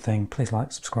 usual thing, please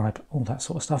like, subscribe, all that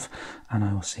sort of stuff, and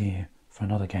I will see you for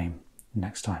another game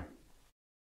next time.